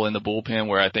normal role in the bullpen,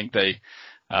 where I think they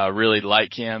really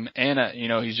like him. And,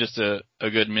 he's just a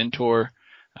good mentor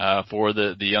for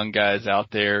the young guys out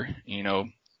there.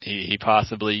 He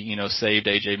possibly, saved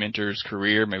AJ Minter's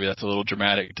career. Maybe that's a little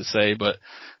dramatic to say, but,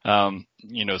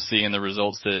 seeing the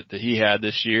results that he had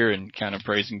this year and kind of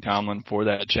praising Tomlin for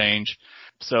that change.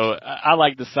 So I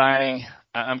like the signing.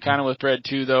 I'm kind of with Fred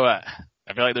too, though. I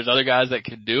feel like there's other guys that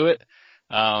could do it.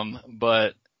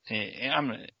 But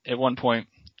I'm at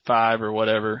 1.5 or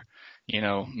whatever,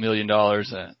 $1 million.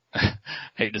 I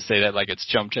hate to say that like it's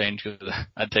chump change because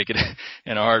I'd take it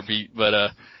in a heartbeat. But,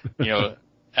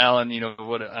 Alan,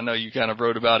 what, I know you kind of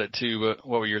wrote about it too, but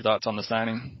what were your thoughts on the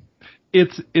signing?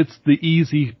 It's the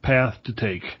easy path to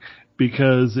take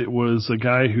because it was a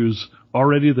guy who's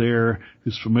already there,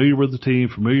 who's familiar with the team,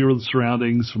 familiar with the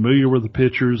surroundings, familiar with the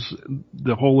pitchers,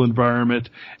 the whole environment,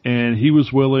 and he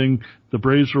was willing, the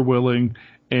Braves were willing,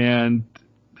 and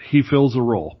he fills a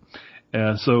role.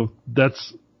 So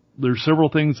there's several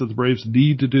things that the Braves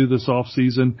need to do this off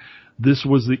season. This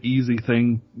was the easy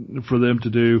thing for them to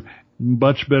do.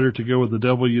 Much better to go with the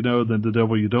devil you know than the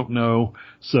devil you don't know.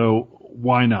 So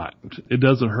why not? It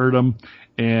doesn't hurt him.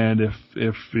 And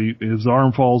if his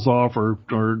arm falls off or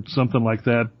something like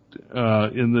that,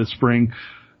 in the spring,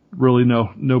 really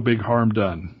no big harm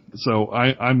done. So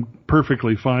I'm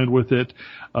perfectly fine with it.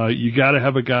 You gotta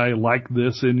have a guy like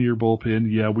this in your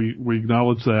bullpen. Yeah, we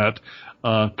acknowledge that.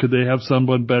 Could they have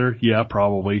someone better? Yeah,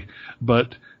 probably.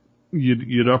 But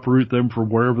you'd uproot them from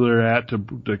wherever they're at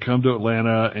to come to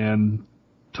Atlanta, and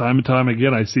time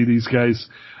again I see these guys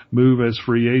move as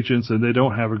free agents and they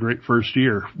don't have a great first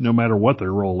year, no matter what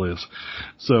their role is.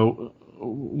 So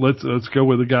let's go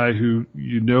with a guy who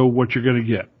what you're going to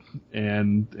get.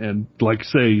 And like I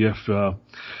say,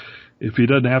 if he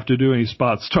doesn't have to do any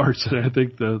spot starts, I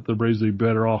think the Braves would be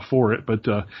better off for it. But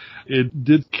it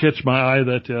did catch my eye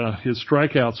that his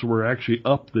strikeouts were actually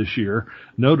up this year,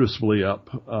 noticeably up,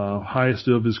 highest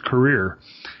of his career.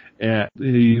 And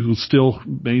he was still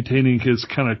maintaining his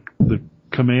kind of the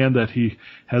command that he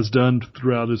has done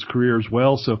throughout his career as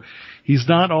well. So he's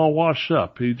not all washed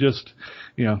up. He just,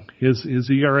 his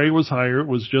ERA was higher. It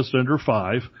was just under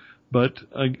 5. But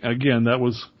again, that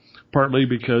was partly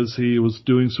because he was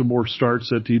doing some more starts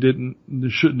that he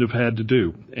shouldn't have had to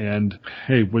do. And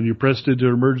hey, when you're pressed into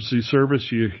emergency service,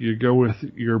 you go with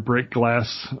your break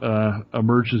glass,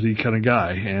 emergency kind of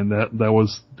guy. And that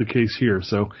was the case here.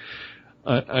 So,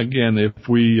 again, if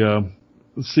we,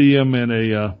 see him in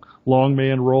a, long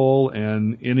man role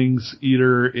and innings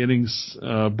eater,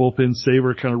 bullpen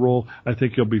saver kind of role, I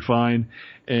think he'll be fine.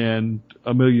 And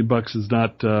 $1 million is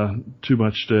not too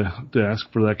much to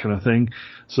ask for that kind of thing.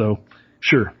 So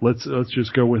sure, let's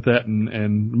just go with that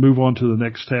and move on to the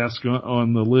next task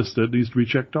on the list that needs to be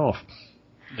checked off.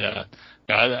 Yeah,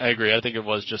 I agree. I think it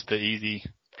was just the easy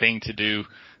thing to do.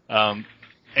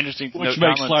 Interesting.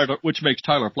 Which makes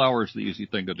Tyler Flowers the easy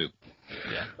thing to do.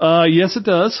 Yeah. Yes, it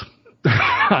does.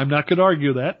 I'm not going to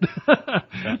argue that.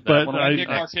 But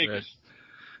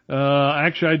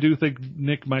actually, I do think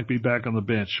Nick might be back on the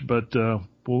bench, but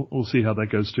we'll see how that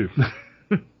goes too.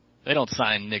 They don't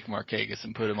sign Nick Markakis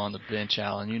and put him on the bench,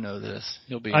 Alan. You know this.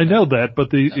 He'll be. I know that, but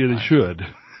they should.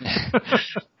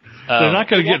 They're not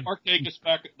going to get Markakis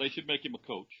back. They should make him a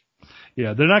coach.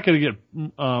 Yeah, they're not going to get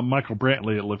Michael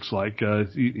Brantley. It looks like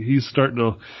he's starting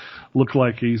to look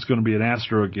like he's going to be an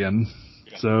Astro again.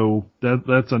 So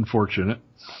that's unfortunate.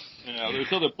 Yeah, there's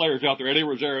other players out there. Eddie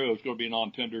Rosario is going to be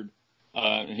non-tendered,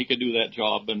 and he could do that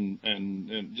job and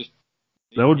just.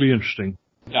 That would be interesting.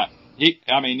 Yeah, he's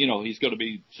going to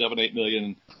be $7-8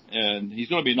 million, and he's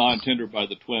going to be non-tendered by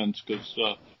the Twins because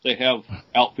they have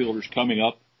outfielders coming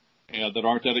up that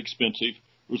aren't that expensive.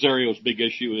 Rosario's big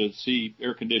issue is he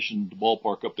air conditioned the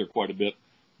ballpark up there quite a bit,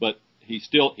 but he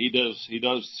does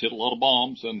hit a lot of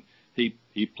bombs, and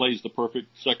he plays the perfect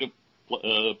second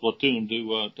platoon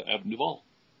to Adam Duvall.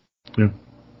 Yeah.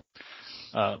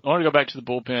 I want to go back to the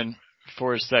bullpen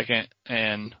for a second,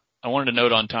 and I wanted to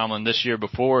note on Tomlin this year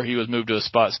before he was moved to a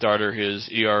spot starter, his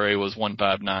ERA was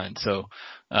 1.59. So,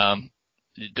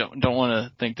 you don't want to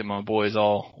think that my boy's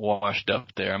all washed up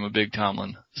there. I'm a big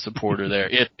Tomlin supporter there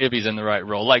if he's in the right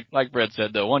role. Like Brett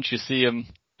said though, once you see him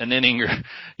an inning or,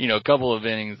 a couple of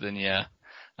innings, then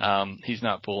he's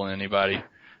not fooling anybody.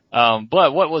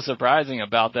 But what was surprising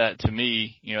about that to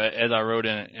me, as I wrote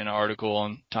in an article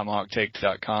on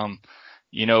TomahawkTakes.com,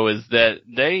 is that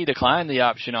they declined the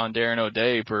option on Darren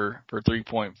O'Day for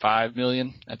 $3.5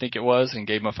 million, I think it was, and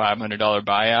gave him a $500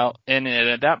 buyout. And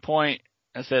at that point,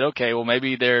 I said, okay, well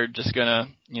maybe they're just gonna,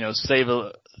 save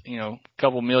a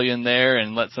couple million there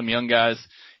and let some young guys,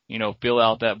 fill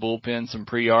out that bullpen, some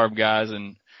pre-arb guys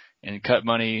and cut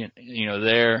money,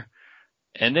 there.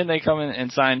 And then they come in and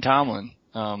sign Tomlin,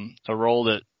 a role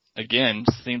that again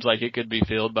seems like it could be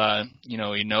filled by,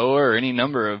 Inoa or any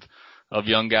number of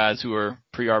young guys who are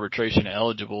pre-arbitration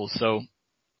eligible. So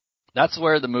that's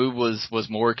where the move was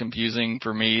more confusing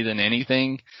for me than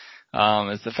anything.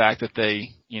 Is the fact that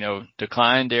they,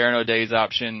 declined Darren O'Day's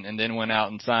option and then went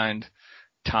out and signed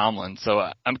Tomlin.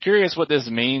 So I'm curious what this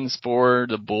means for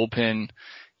the bullpen,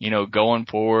 going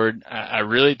forward. I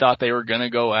really thought they were going to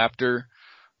go after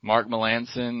Mark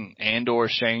Melancon and or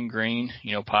Shane Green,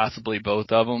 possibly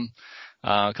both of them.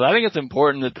 Cause I think it's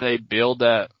important that they build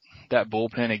that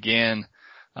bullpen again,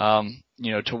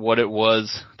 to what it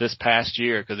was this past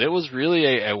year. Cause it was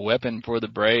really a weapon for the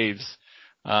Braves.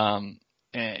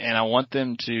 And I want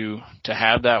them to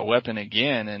have that weapon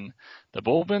again. And the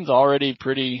bullpen's already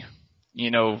pretty,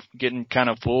 getting kind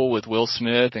of full with Will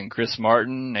Smith and Chris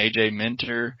Martin, AJ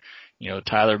Minter,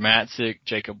 Tyler Matzik,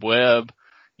 Jacob Webb,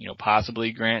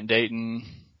 possibly Grant Dayton.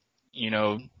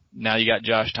 Now you got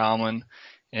Josh Tomlin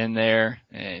in there,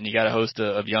 and you got a host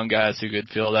of young guys who could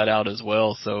fill that out as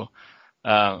well. So,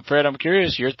 Fred, I'm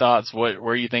curious your thoughts,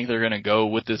 where you think they're going to go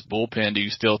with this bullpen. Do you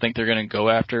still think they're going to go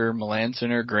after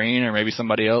Melancon or Green or maybe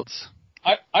somebody else?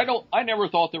 I never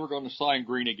thought they were going to sign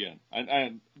Green again.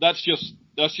 And that's just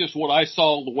what I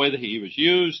saw, the way that he was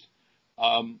used.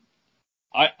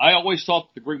 I always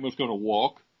thought that Green was going to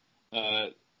walk.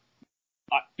 I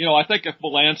think if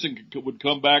Melancon would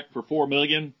come back for $4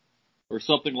 million or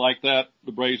something like that,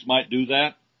 the Braves might do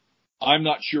that. I'm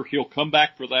not sure he'll come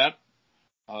back for that.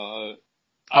 I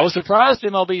was surprised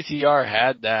MLBTR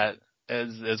had that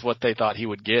as what they thought he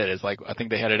would get. Is like, I think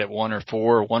they had it at 1 or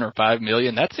 4 or 1 or 5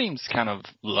 million. That seems kind of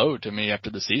low to me after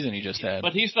the season he just had.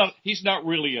 But he's not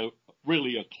really a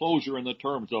closer in the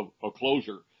terms of a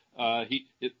closer.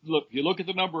 You look at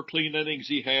the number of clean innings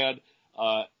he had.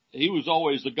 He was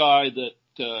always the guy that,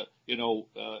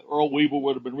 Earl Weaver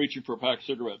would have been reaching for a pack of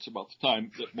cigarettes about the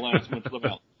time that Melancon went to the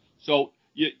mound. So,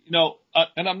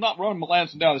 and I'm not running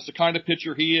Melancon down. It's the kind of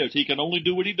pitcher he is. He can only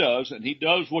do what he does, and he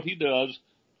does what he does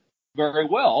very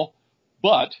well.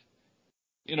 But,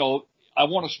 I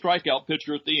want a strikeout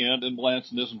pitcher at the end, and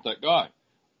Melancon isn't that guy.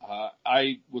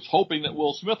 I was hoping that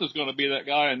Will Smith is going to be that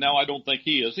guy, and now I don't think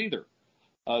he is either.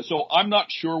 So I'm not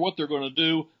sure what they're going to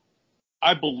do.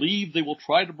 I believe they will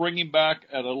try to bring him back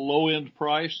at a low-end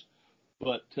price.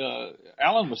 But,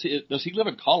 Alan, does he live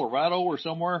in Colorado or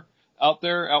somewhere out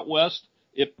there, out west?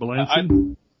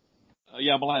 Melancon?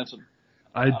 Yeah, Melancon.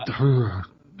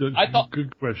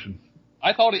 Good question.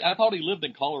 I thought he lived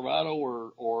in Colorado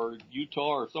or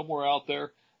Utah or somewhere out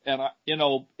there. And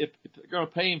if they're going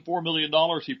to pay him $4 million,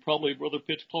 he'd probably rather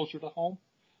pitch closer to home.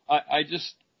 I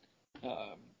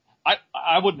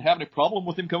wouldn't have any problem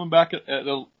with him coming back at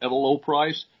a low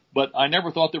price, but I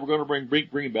never thought they were going to bring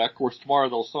Green back. Of course, tomorrow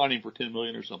they'll sign him for $10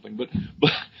 million or something. But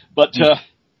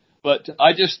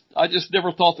I just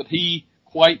never thought that he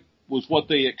quite was what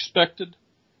they expected.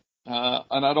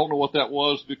 And I don't know what that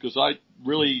was, because I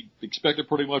really expected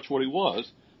pretty much what he was.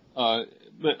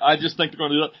 But I just think they're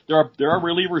going to do that. There are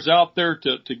relievers out there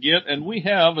to get, and we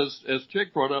have, as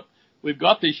Jake brought up, we've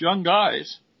got these young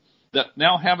guys that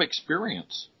now have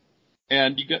experience.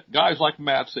 And you get guys like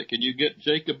Matzik, and you get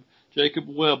Jacob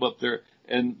Webb up there,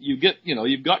 and you've got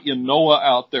Yanoa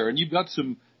out there, and you've got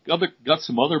some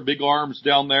other big arms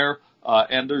down there,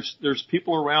 and there's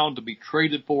people around to be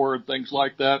traded for and things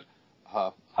like that.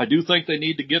 I do think they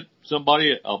need to get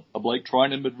somebody, a Blake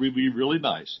Trinan would be really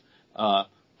nice.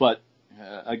 But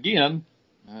again,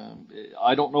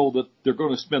 I don't know that they're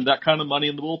going to spend that kind of money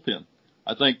in the bullpen.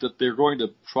 I think that they're going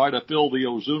to try to fill the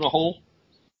Ozuna hole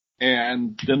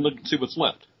and then look and see what's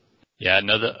left. Yeah,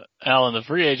 no, Alan, the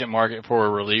free agent market for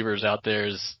relievers out there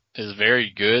is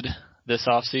very good this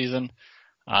offseason.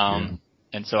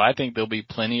 And so I think there'll be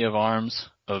plenty of arms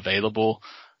available.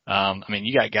 I mean,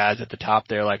 you got guys at the top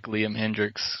there like Liam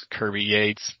Hendricks, Kirby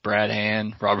Yates, Brad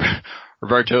Hand,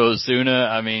 Roberto Osuna.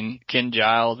 I mean, Ken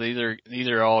Giles. These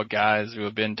are all guys who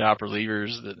have been top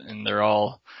relievers, and they're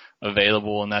all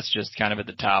available, and that's just kind of at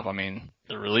the top. I mean,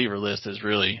 the reliever list is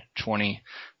really 20,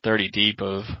 30 deep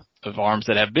of arms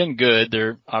that have been good.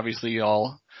 They're obviously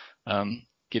all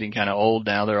getting kind of old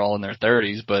now. They're all in their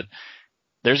 30s, but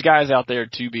there's guys out there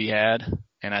to be had,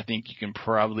 and I think you can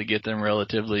probably get them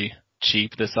relatively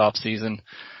cheap this offseason.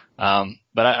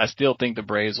 But I still think the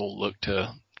Braves will look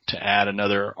to add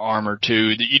another arm or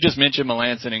two. You just mentioned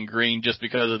Melancon and Green just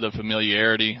because of the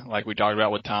familiarity, like we talked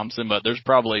about with Thompson, but there's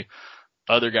probably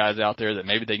other guys out there that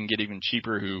maybe they can get even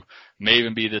cheaper who may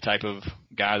even be the type of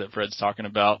guy that Fred's talking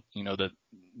about, you know,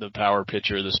 the power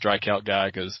pitcher, the strikeout guy,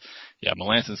 because, yeah,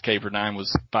 Melancon's K/9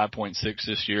 was 5.6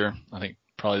 this year. I think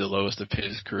probably the lowest of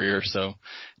his career. So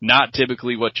not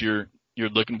typically what you're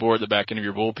looking for at the back end of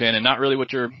your bullpen, and not really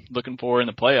what you're looking for in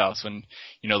the playoffs. When,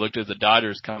 you know, looked at the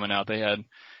Dodgers coming out, they had,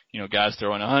 you know, guys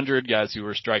throwing 100, guys who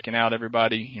were striking out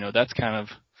everybody. You know, that's kind of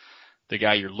the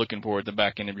guy you're looking for at the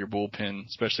back end of your bullpen,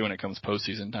 especially when it comes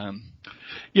postseason time.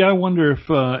 Yeah, I wonder if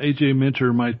A.J.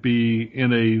 Minter might be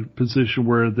in a position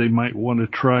where they might want to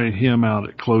try him out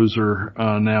at closer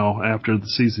now after the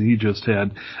season he just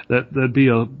had. That'd be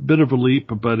a bit of a leap,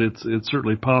 but it's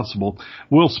certainly possible.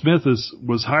 Will Smith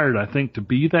was hired, I think, to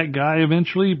be that guy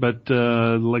eventually, but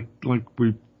like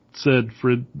we said,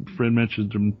 Fred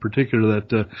mentioned in particular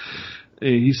that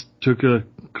he took a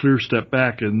clear step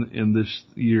back in this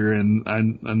year, and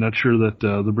I'm not sure that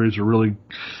the Braves are really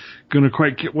going to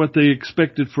quite get what they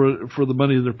expected for the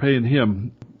money they're paying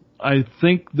him. I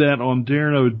think that on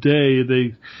Darren O'Day,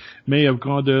 they may have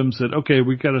gone to him and said, okay,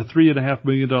 we've got a $3.5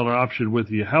 million option with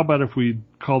you. How about if we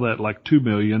call that like $2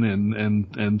 million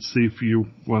and see if you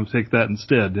want to take that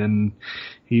instead? And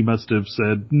he must have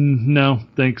said, no,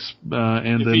 thanks.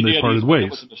 And then they parted ways. That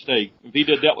was a mistake. If he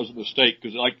did, that was a mistake,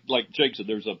 because like Jake said,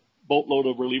 there's a boatload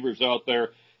of relievers out there,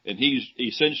 and he's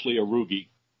essentially a Roogie.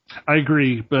 I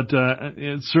agree, but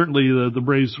certainly the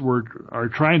Braves are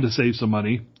trying to save some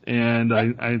money, and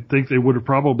I think they would have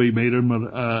probably made him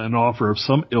an offer of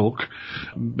some ilk.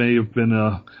 May have been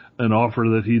an offer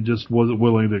that he just wasn't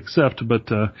willing to accept.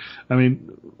 But I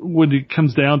mean, when it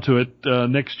comes down to it,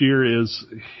 next year is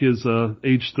his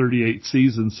age 38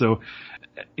 season. So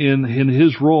in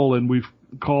his role, and we've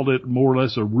called it more or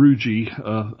less a Roogie,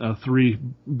 a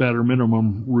 3-batter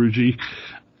minimum Roogie.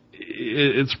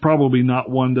 It's probably not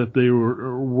one that they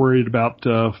were worried about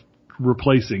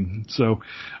replacing. So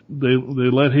they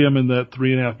let him in that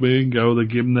 $3.5 million go. They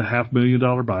give him the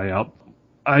 $500,000 buyout.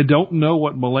 I don't know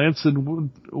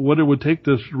what it would take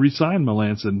to re-sign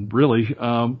Melancon, really.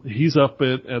 He's up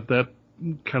at that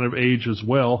kind of age as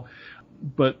well.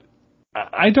 But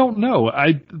I don't know.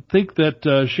 I think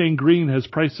that Shane Green has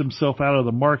priced himself out of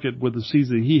the market with the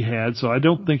season he had, so I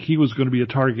don't think he was going to be a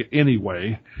target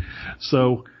anyway.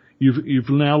 So You've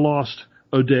now lost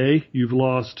O'Day. You've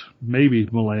lost maybe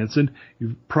Melancon.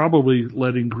 You've probably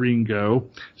letting Green go.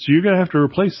 So you're going to have to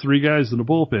replace 3 guys in the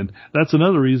bullpen. That's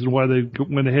another reason why they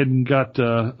went ahead and got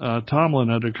Tomlin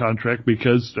under contract,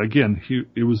 because, again,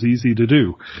 it was easy to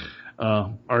do.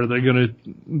 Are they going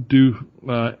to do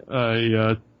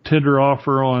a tender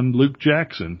offer on Luke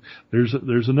Jackson? There's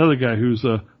another guy who's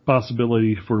a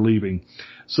possibility for leaving.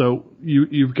 So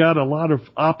you've got a lot of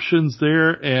options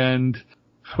there, and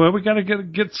well, we got to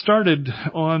get started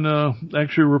on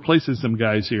actually replacing some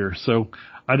guys here. So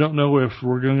I don't know if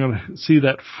we're going to see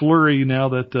that flurry now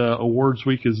that awards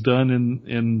week is done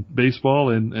in baseball,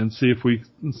 and see if we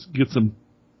get some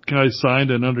guys signed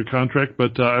and under contract.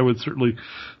 But I would certainly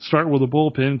start with the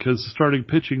bullpen, because starting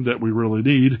pitching that we really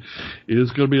need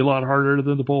is going to be a lot harder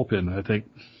than the bullpen, I think.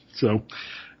 So,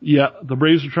 yeah, the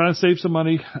Braves are trying to save some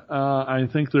money. I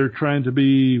think they're trying to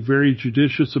be very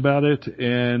judicious about it,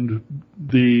 and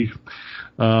the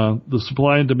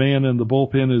supply and demand in the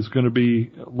bullpen is going to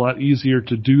be a lot easier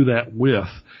to do that with.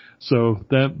 So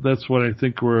that's what I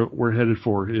think we're headed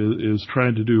for, is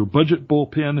trying to do a budget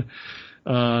bullpen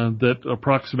that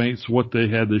approximates what they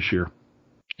had this year.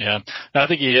 Yeah, I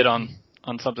think you hit on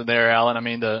something there, Alan. I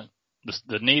mean, the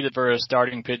need for a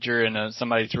starting pitcher and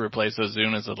somebody to replace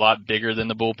Ozuna is a lot bigger than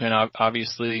the bullpen,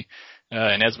 obviously.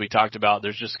 And as we talked about,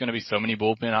 there's just going to be so many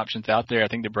bullpen options out there. I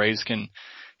think the Braves can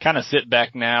kind of sit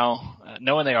back now,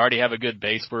 knowing they already have a good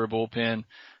base for a bullpen,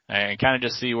 and kind of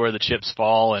just see where the chips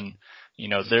fall. And, you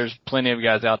know, there's plenty of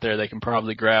guys out there they can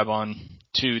probably grab on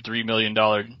 $2-3 million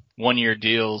one-year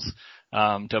deals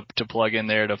to plug in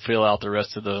there to fill out the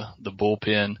rest of the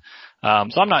bullpen.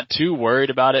 So I'm not too worried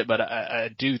about it, but I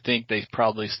do think they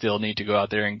probably still need to go out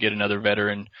there and get another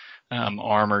veteran,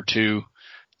 arm or two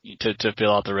to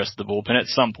fill out the rest of the bullpen at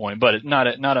some point, but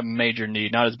not a major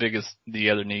need, not as big as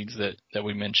the other needs that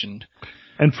we mentioned.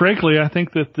 And frankly, I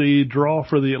think that the draw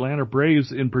for the Atlanta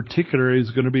Braves in particular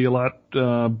is going to be a lot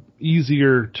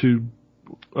easier to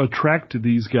attract to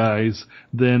these guys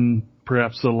than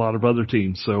perhaps a lot of other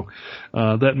teams. So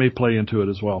that may play into it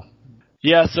as well.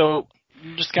 Yeah, so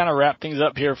just kind of wrap things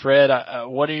up here, Fred.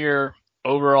 What are your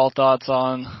overall thoughts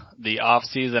on the off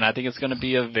season? I think it's going to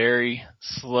be a very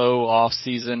slow off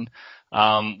season.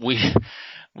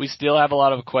 We still have a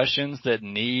lot of questions that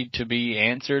need to be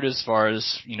answered as far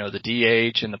as, the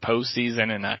DH and the postseason,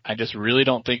 and I just really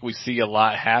don't think we see a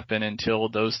lot happen until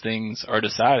those things are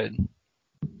decided.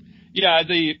 Yeah,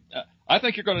 I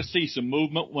think you're going to see some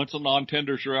movement once the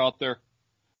non-tenders are out there.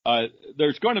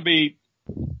 There's going to be,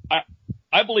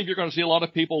 I believe you're going to see a lot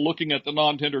of people looking at the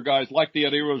non-tender guys like the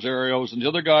Eddie Rosarios and the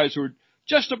other guys who are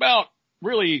just about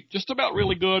really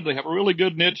good. They have a really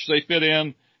good niche they fit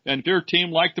in. And if you're a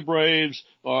team like the Braves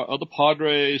or the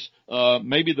Padres,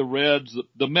 maybe the Reds,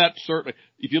 the Mets, certainly.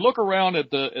 If you look around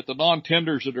at the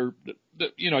non-tenders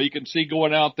that you can see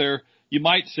going out there, you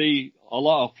might see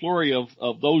a flurry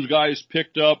of those guys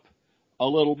picked up a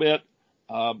little bit.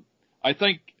 I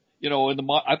think,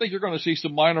 I think you're going to see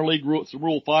some minor league some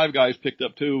Rule 5 guys picked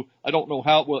up too. I don't know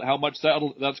how much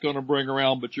that's going to bring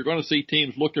around, but you're going to see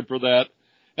teams looking for that.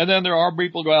 And then there are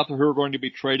people out there who are going to be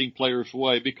trading players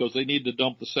away because they need to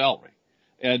dump the salary.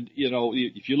 And,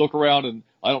 if you look around, and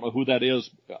I don't know who that is,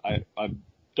 I've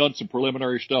done some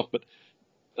preliminary stuff, but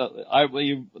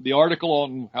the article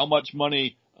on how much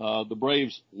money the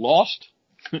Braves lost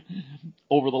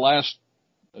over the last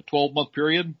 12-month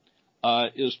period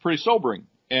is pretty sobering.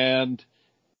 And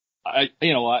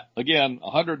again,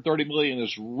 130 million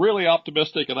is really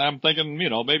optimistic, and I'm thinking,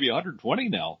 maybe 120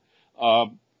 now.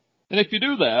 And if you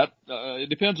do that, it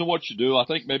depends on what you do. I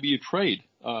think maybe you trade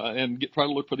and try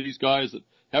to look for these guys that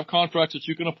have contracts that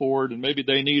you can afford, and maybe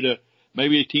they need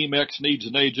maybe Team X needs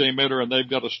an AJ Minter, and they've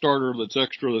got a starter that's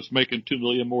extra that's making $2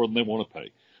 million more than they want to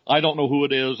pay. I don't know who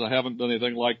it is. I haven't done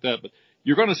anything like that, but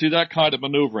you're going to see that kind of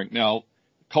maneuvering. Now,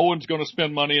 Cohen's going to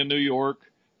spend money in New York.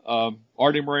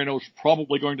 Artie Moreno's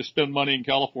probably going to spend money in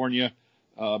California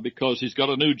because he's got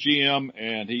a new GM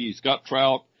and he's got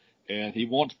Trout. And he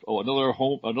wants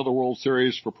another World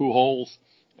Series for Pujols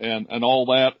and all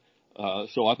that.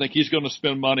 So I think he's going to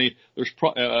spend money.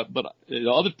 But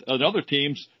other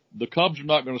teams, the Cubs are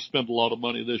not going to spend a lot of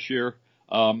money this year.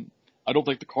 I don't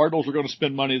think the Cardinals are going to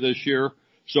spend money this year.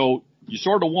 So you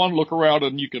sort of look around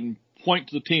and you can point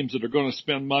to the teams that are going to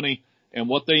spend money, and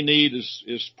what they need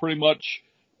is pretty much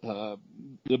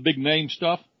the big name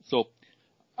stuff. So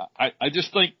I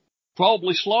just think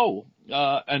probably slow.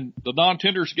 And the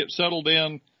non-tenders get settled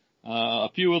in. A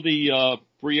few of the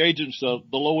free agents, the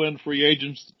low-end free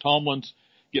agents, the Tomlins,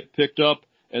 get picked up.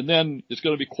 And then it's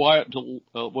going to be quiet until,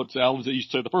 what's Alan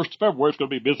used to say, the 1st of February, it's going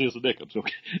to be busy as the Dickens.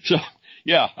 Okay. So,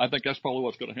 yeah, I think that's probably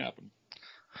what's going to happen.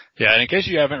 Yeah, and in case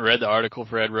you haven't read the article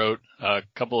Fred wrote a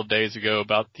couple of days ago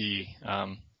about the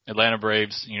Atlanta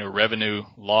Braves, revenue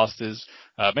losses,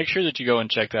 make sure that you go and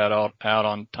check that out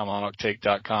on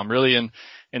TomahawkTake.com. Really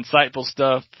insightful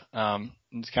stuff.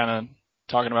 It's kind of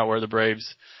talking about where the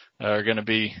Braves are going to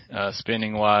be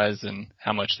spending wise and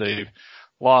how much they've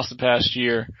lost the past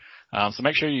year. So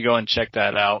make sure you go and check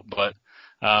that out. But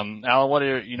Alan, what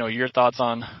are your thoughts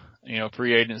on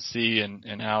free agency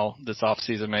and how this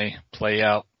offseason may play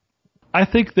out? I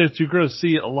think that you're going to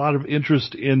see a lot of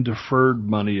interest in deferred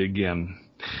money again.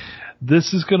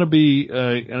 This is going to be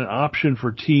an option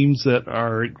for teams that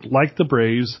are like the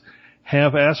Braves,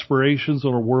 have aspirations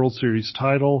on a World Series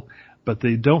title, but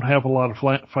they don't have a lot of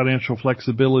financial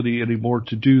flexibility anymore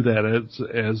to do that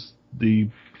as the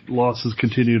losses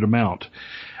continue to mount.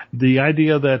 The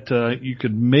idea that you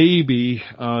could maybe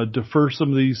defer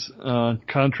some of these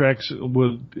contracts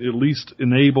would at least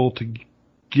enable to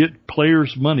get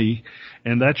players money,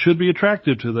 and that should be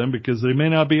attractive to them because they may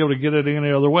not be able to get it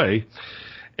any other way,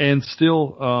 and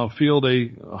still field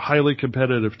a highly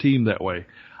competitive team that way.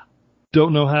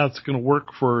 Don't know how it's going to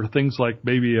work for things like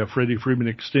maybe a Freddie Freeman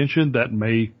extension that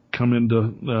may come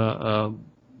into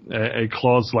a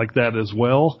clause like that as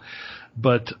well.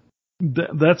 But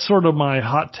that's sort of my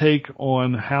hot take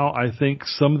on how I think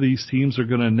some of these teams are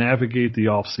going to navigate the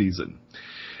off season.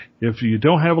 If you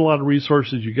don't have a lot of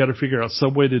resources, you got to figure out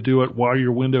some way to do it while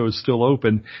your window is still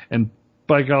open. And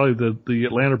by golly, the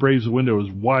Atlanta Braves window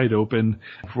is wide open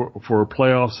for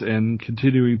playoffs and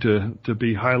continuing to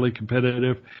be highly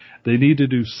competitive. They need to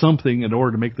do something in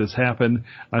order to make this happen.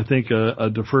 I think a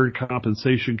deferred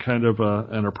compensation kind of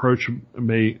an approach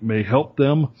may help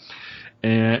them.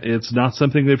 And it's not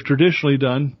something they've traditionally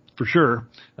done, for sure.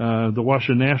 The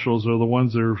Washington Nationals are the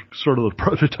ones that are sort of the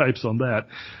prototypes on that.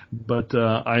 But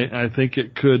I think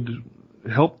it could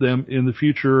help them in the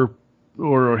future,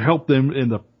 or help them in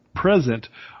the present,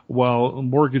 while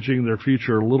mortgaging their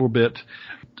future a little bit,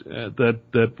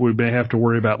 that we may have to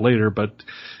worry about later, but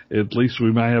at least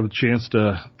we might have a chance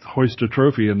to hoist a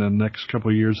trophy in the next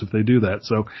couple of years if they do that.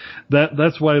 So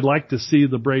that's what I'd like to see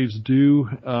the Braves do,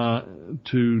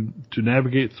 to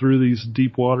navigate through these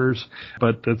deep waters.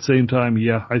 But at the same time,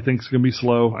 yeah, I think it's going to be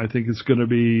slow. I think it's going to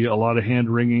be a lot of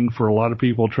hand wringing for a lot of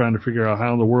people trying to figure out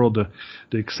how in the world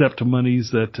to accept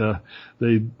monies that,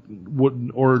 they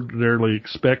wouldn't ordinarily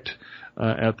expect,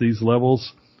 at these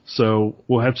levels. So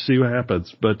we'll have to see what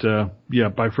happens. But, yeah,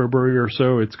 by February or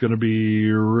so, it's going to be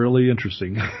really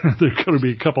interesting. There's going to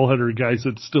be a couple hundred guys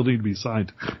that still need to be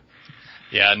signed.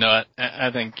 Yeah, no, I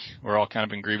think we're all kind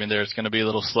of in agreement there. It's going to be a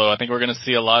little slow. I think we're going to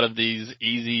see a lot of these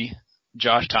easy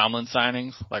Josh Tomlin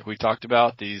signings, like we talked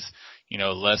about, these,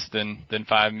 less than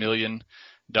 $5 million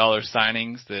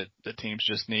signings that the teams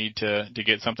just need to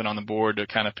get something on the board to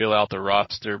kind of fill out the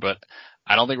roster. But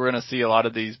I don't think we're going to see a lot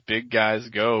of these big guys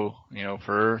go,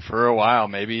 for a while,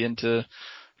 maybe into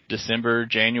December,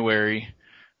 January,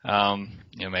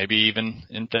 maybe even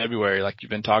in February, like you've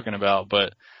been talking about.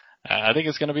 But I think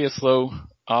it's going to be a slow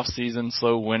off season,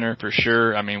 slow winter for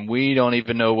sure. I mean, we don't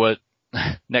even know what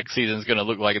next season is going to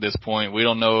look like at this point. We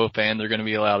don't know if fans are going to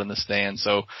be allowed in the stands.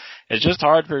 So it's just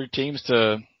hard for teams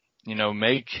to,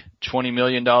 make $20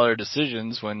 million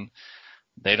decisions when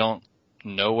they don't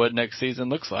know what next season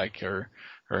looks like, or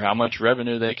how much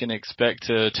revenue they can expect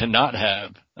to not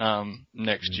have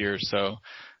next year. So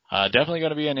definitely going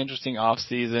to be an interesting off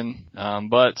season,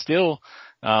 but still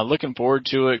looking forward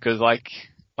to it, because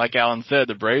like Alan said,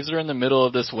 the Braves are in the middle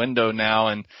of this window now,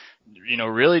 and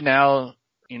really now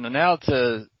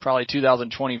to probably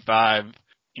 2025.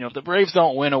 If the Braves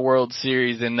don't win a World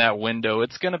Series in that window,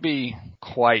 it's going to be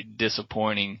quite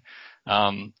disappointing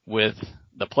with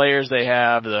the players they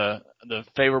have, the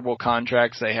favorable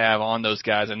contracts they have on those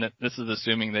guys, and this is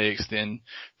assuming they extend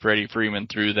Freddie Freeman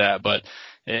through that. But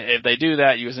if they do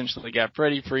that, you essentially got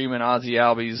Freddie Freeman, Ozzie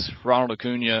Albies, Ronald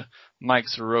Acuna, Mike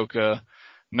Soroka,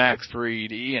 Max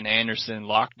Fried, Ian Anderson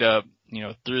locked up,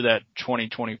 through that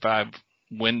 2025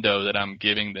 window that I'm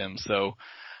giving them. So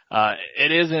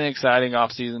it is an exciting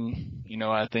offseason,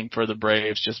 I think, for the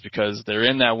Braves, just because they're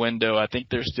in that window. I think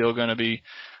they're still going to be,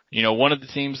 one of the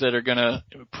teams that are going to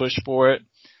push for it,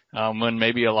 when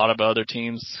maybe a lot of other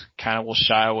teams kind of will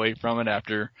shy away from it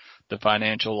after the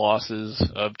financial losses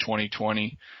of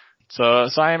 2020. So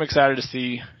I am excited to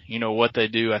see, what they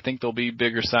do. I think there'll be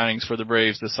bigger signings for the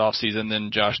Braves this offseason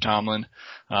than Josh Tomlin,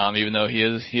 even though he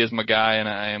is my guy, and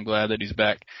I am glad that he's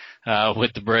back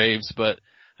with the Braves. But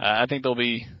I think there'll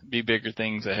be bigger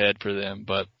things ahead for them.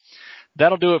 But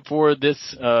that'll do it for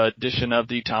this edition of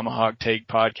the Tomahawk Take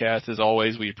podcast. As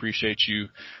always, we appreciate you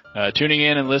tuning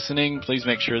in and listening. Please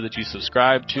make sure that you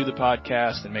subscribe to the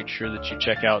podcast, and make sure that you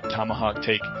check out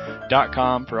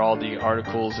TomahawkTake.com for all the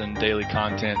articles and daily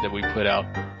content that we put out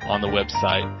on the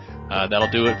website.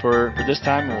 That'll do it for this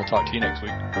time, and we'll talk to you next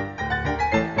week.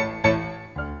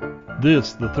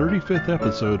 This, the 35th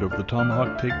episode of the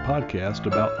Tomahawk Take podcast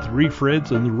about Three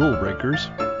Freds and the Rule Breakers,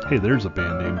 hey, there's a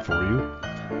band name for you,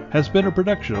 has been a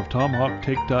production of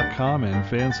TomahawkTake.com and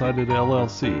Fansided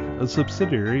LLC, a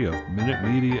subsidiary of Minute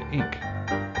Media, Inc.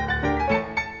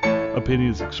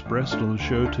 Opinions expressed on the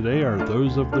show today are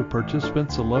those of the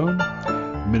participants alone.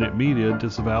 Minute Media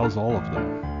disavows all of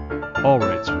them. All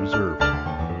rights reserved.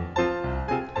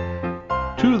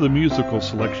 Two of the musical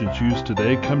selections used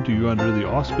today come to you under the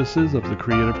auspices of the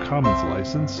Creative Commons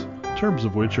license, terms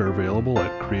of which are available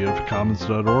at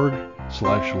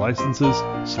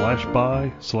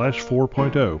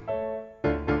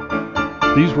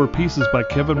creativecommons.org/licenses/by/4.0. These were pieces by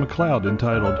Kevin MacLeod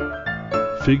entitled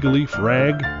Fig Leaf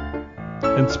Rag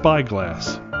and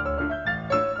Spyglass.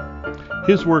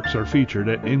 His works are featured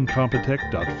at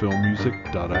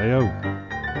incompetech.filmmusic.io.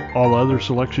 All other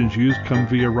selections used come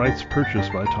via rights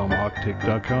purchased by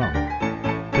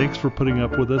TomahawkTake.com. Thanks for putting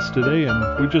up with us today,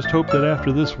 and we just hope that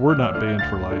after this we're not banned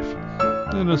for life.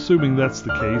 And assuming that's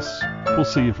the case, we'll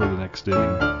see you for the next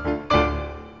inning.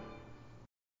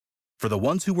 For the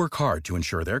ones who work hard to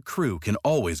ensure their crew can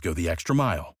always go the extra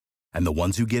mile, and the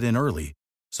ones who get in early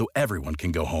so everyone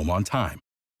can go home on time,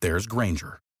 there's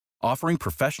Grainger, offering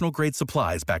professional-grade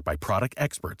supplies backed by product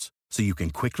experts so you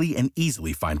can quickly and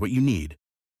easily find what you need.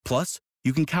 Plus,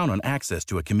 you can count on access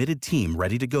to a committed team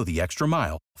ready to go the extra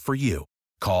mile for you.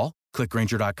 Call, click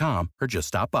Grainger.com, or just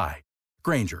stop by.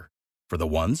 Grainger, for the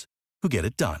ones who get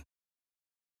it done.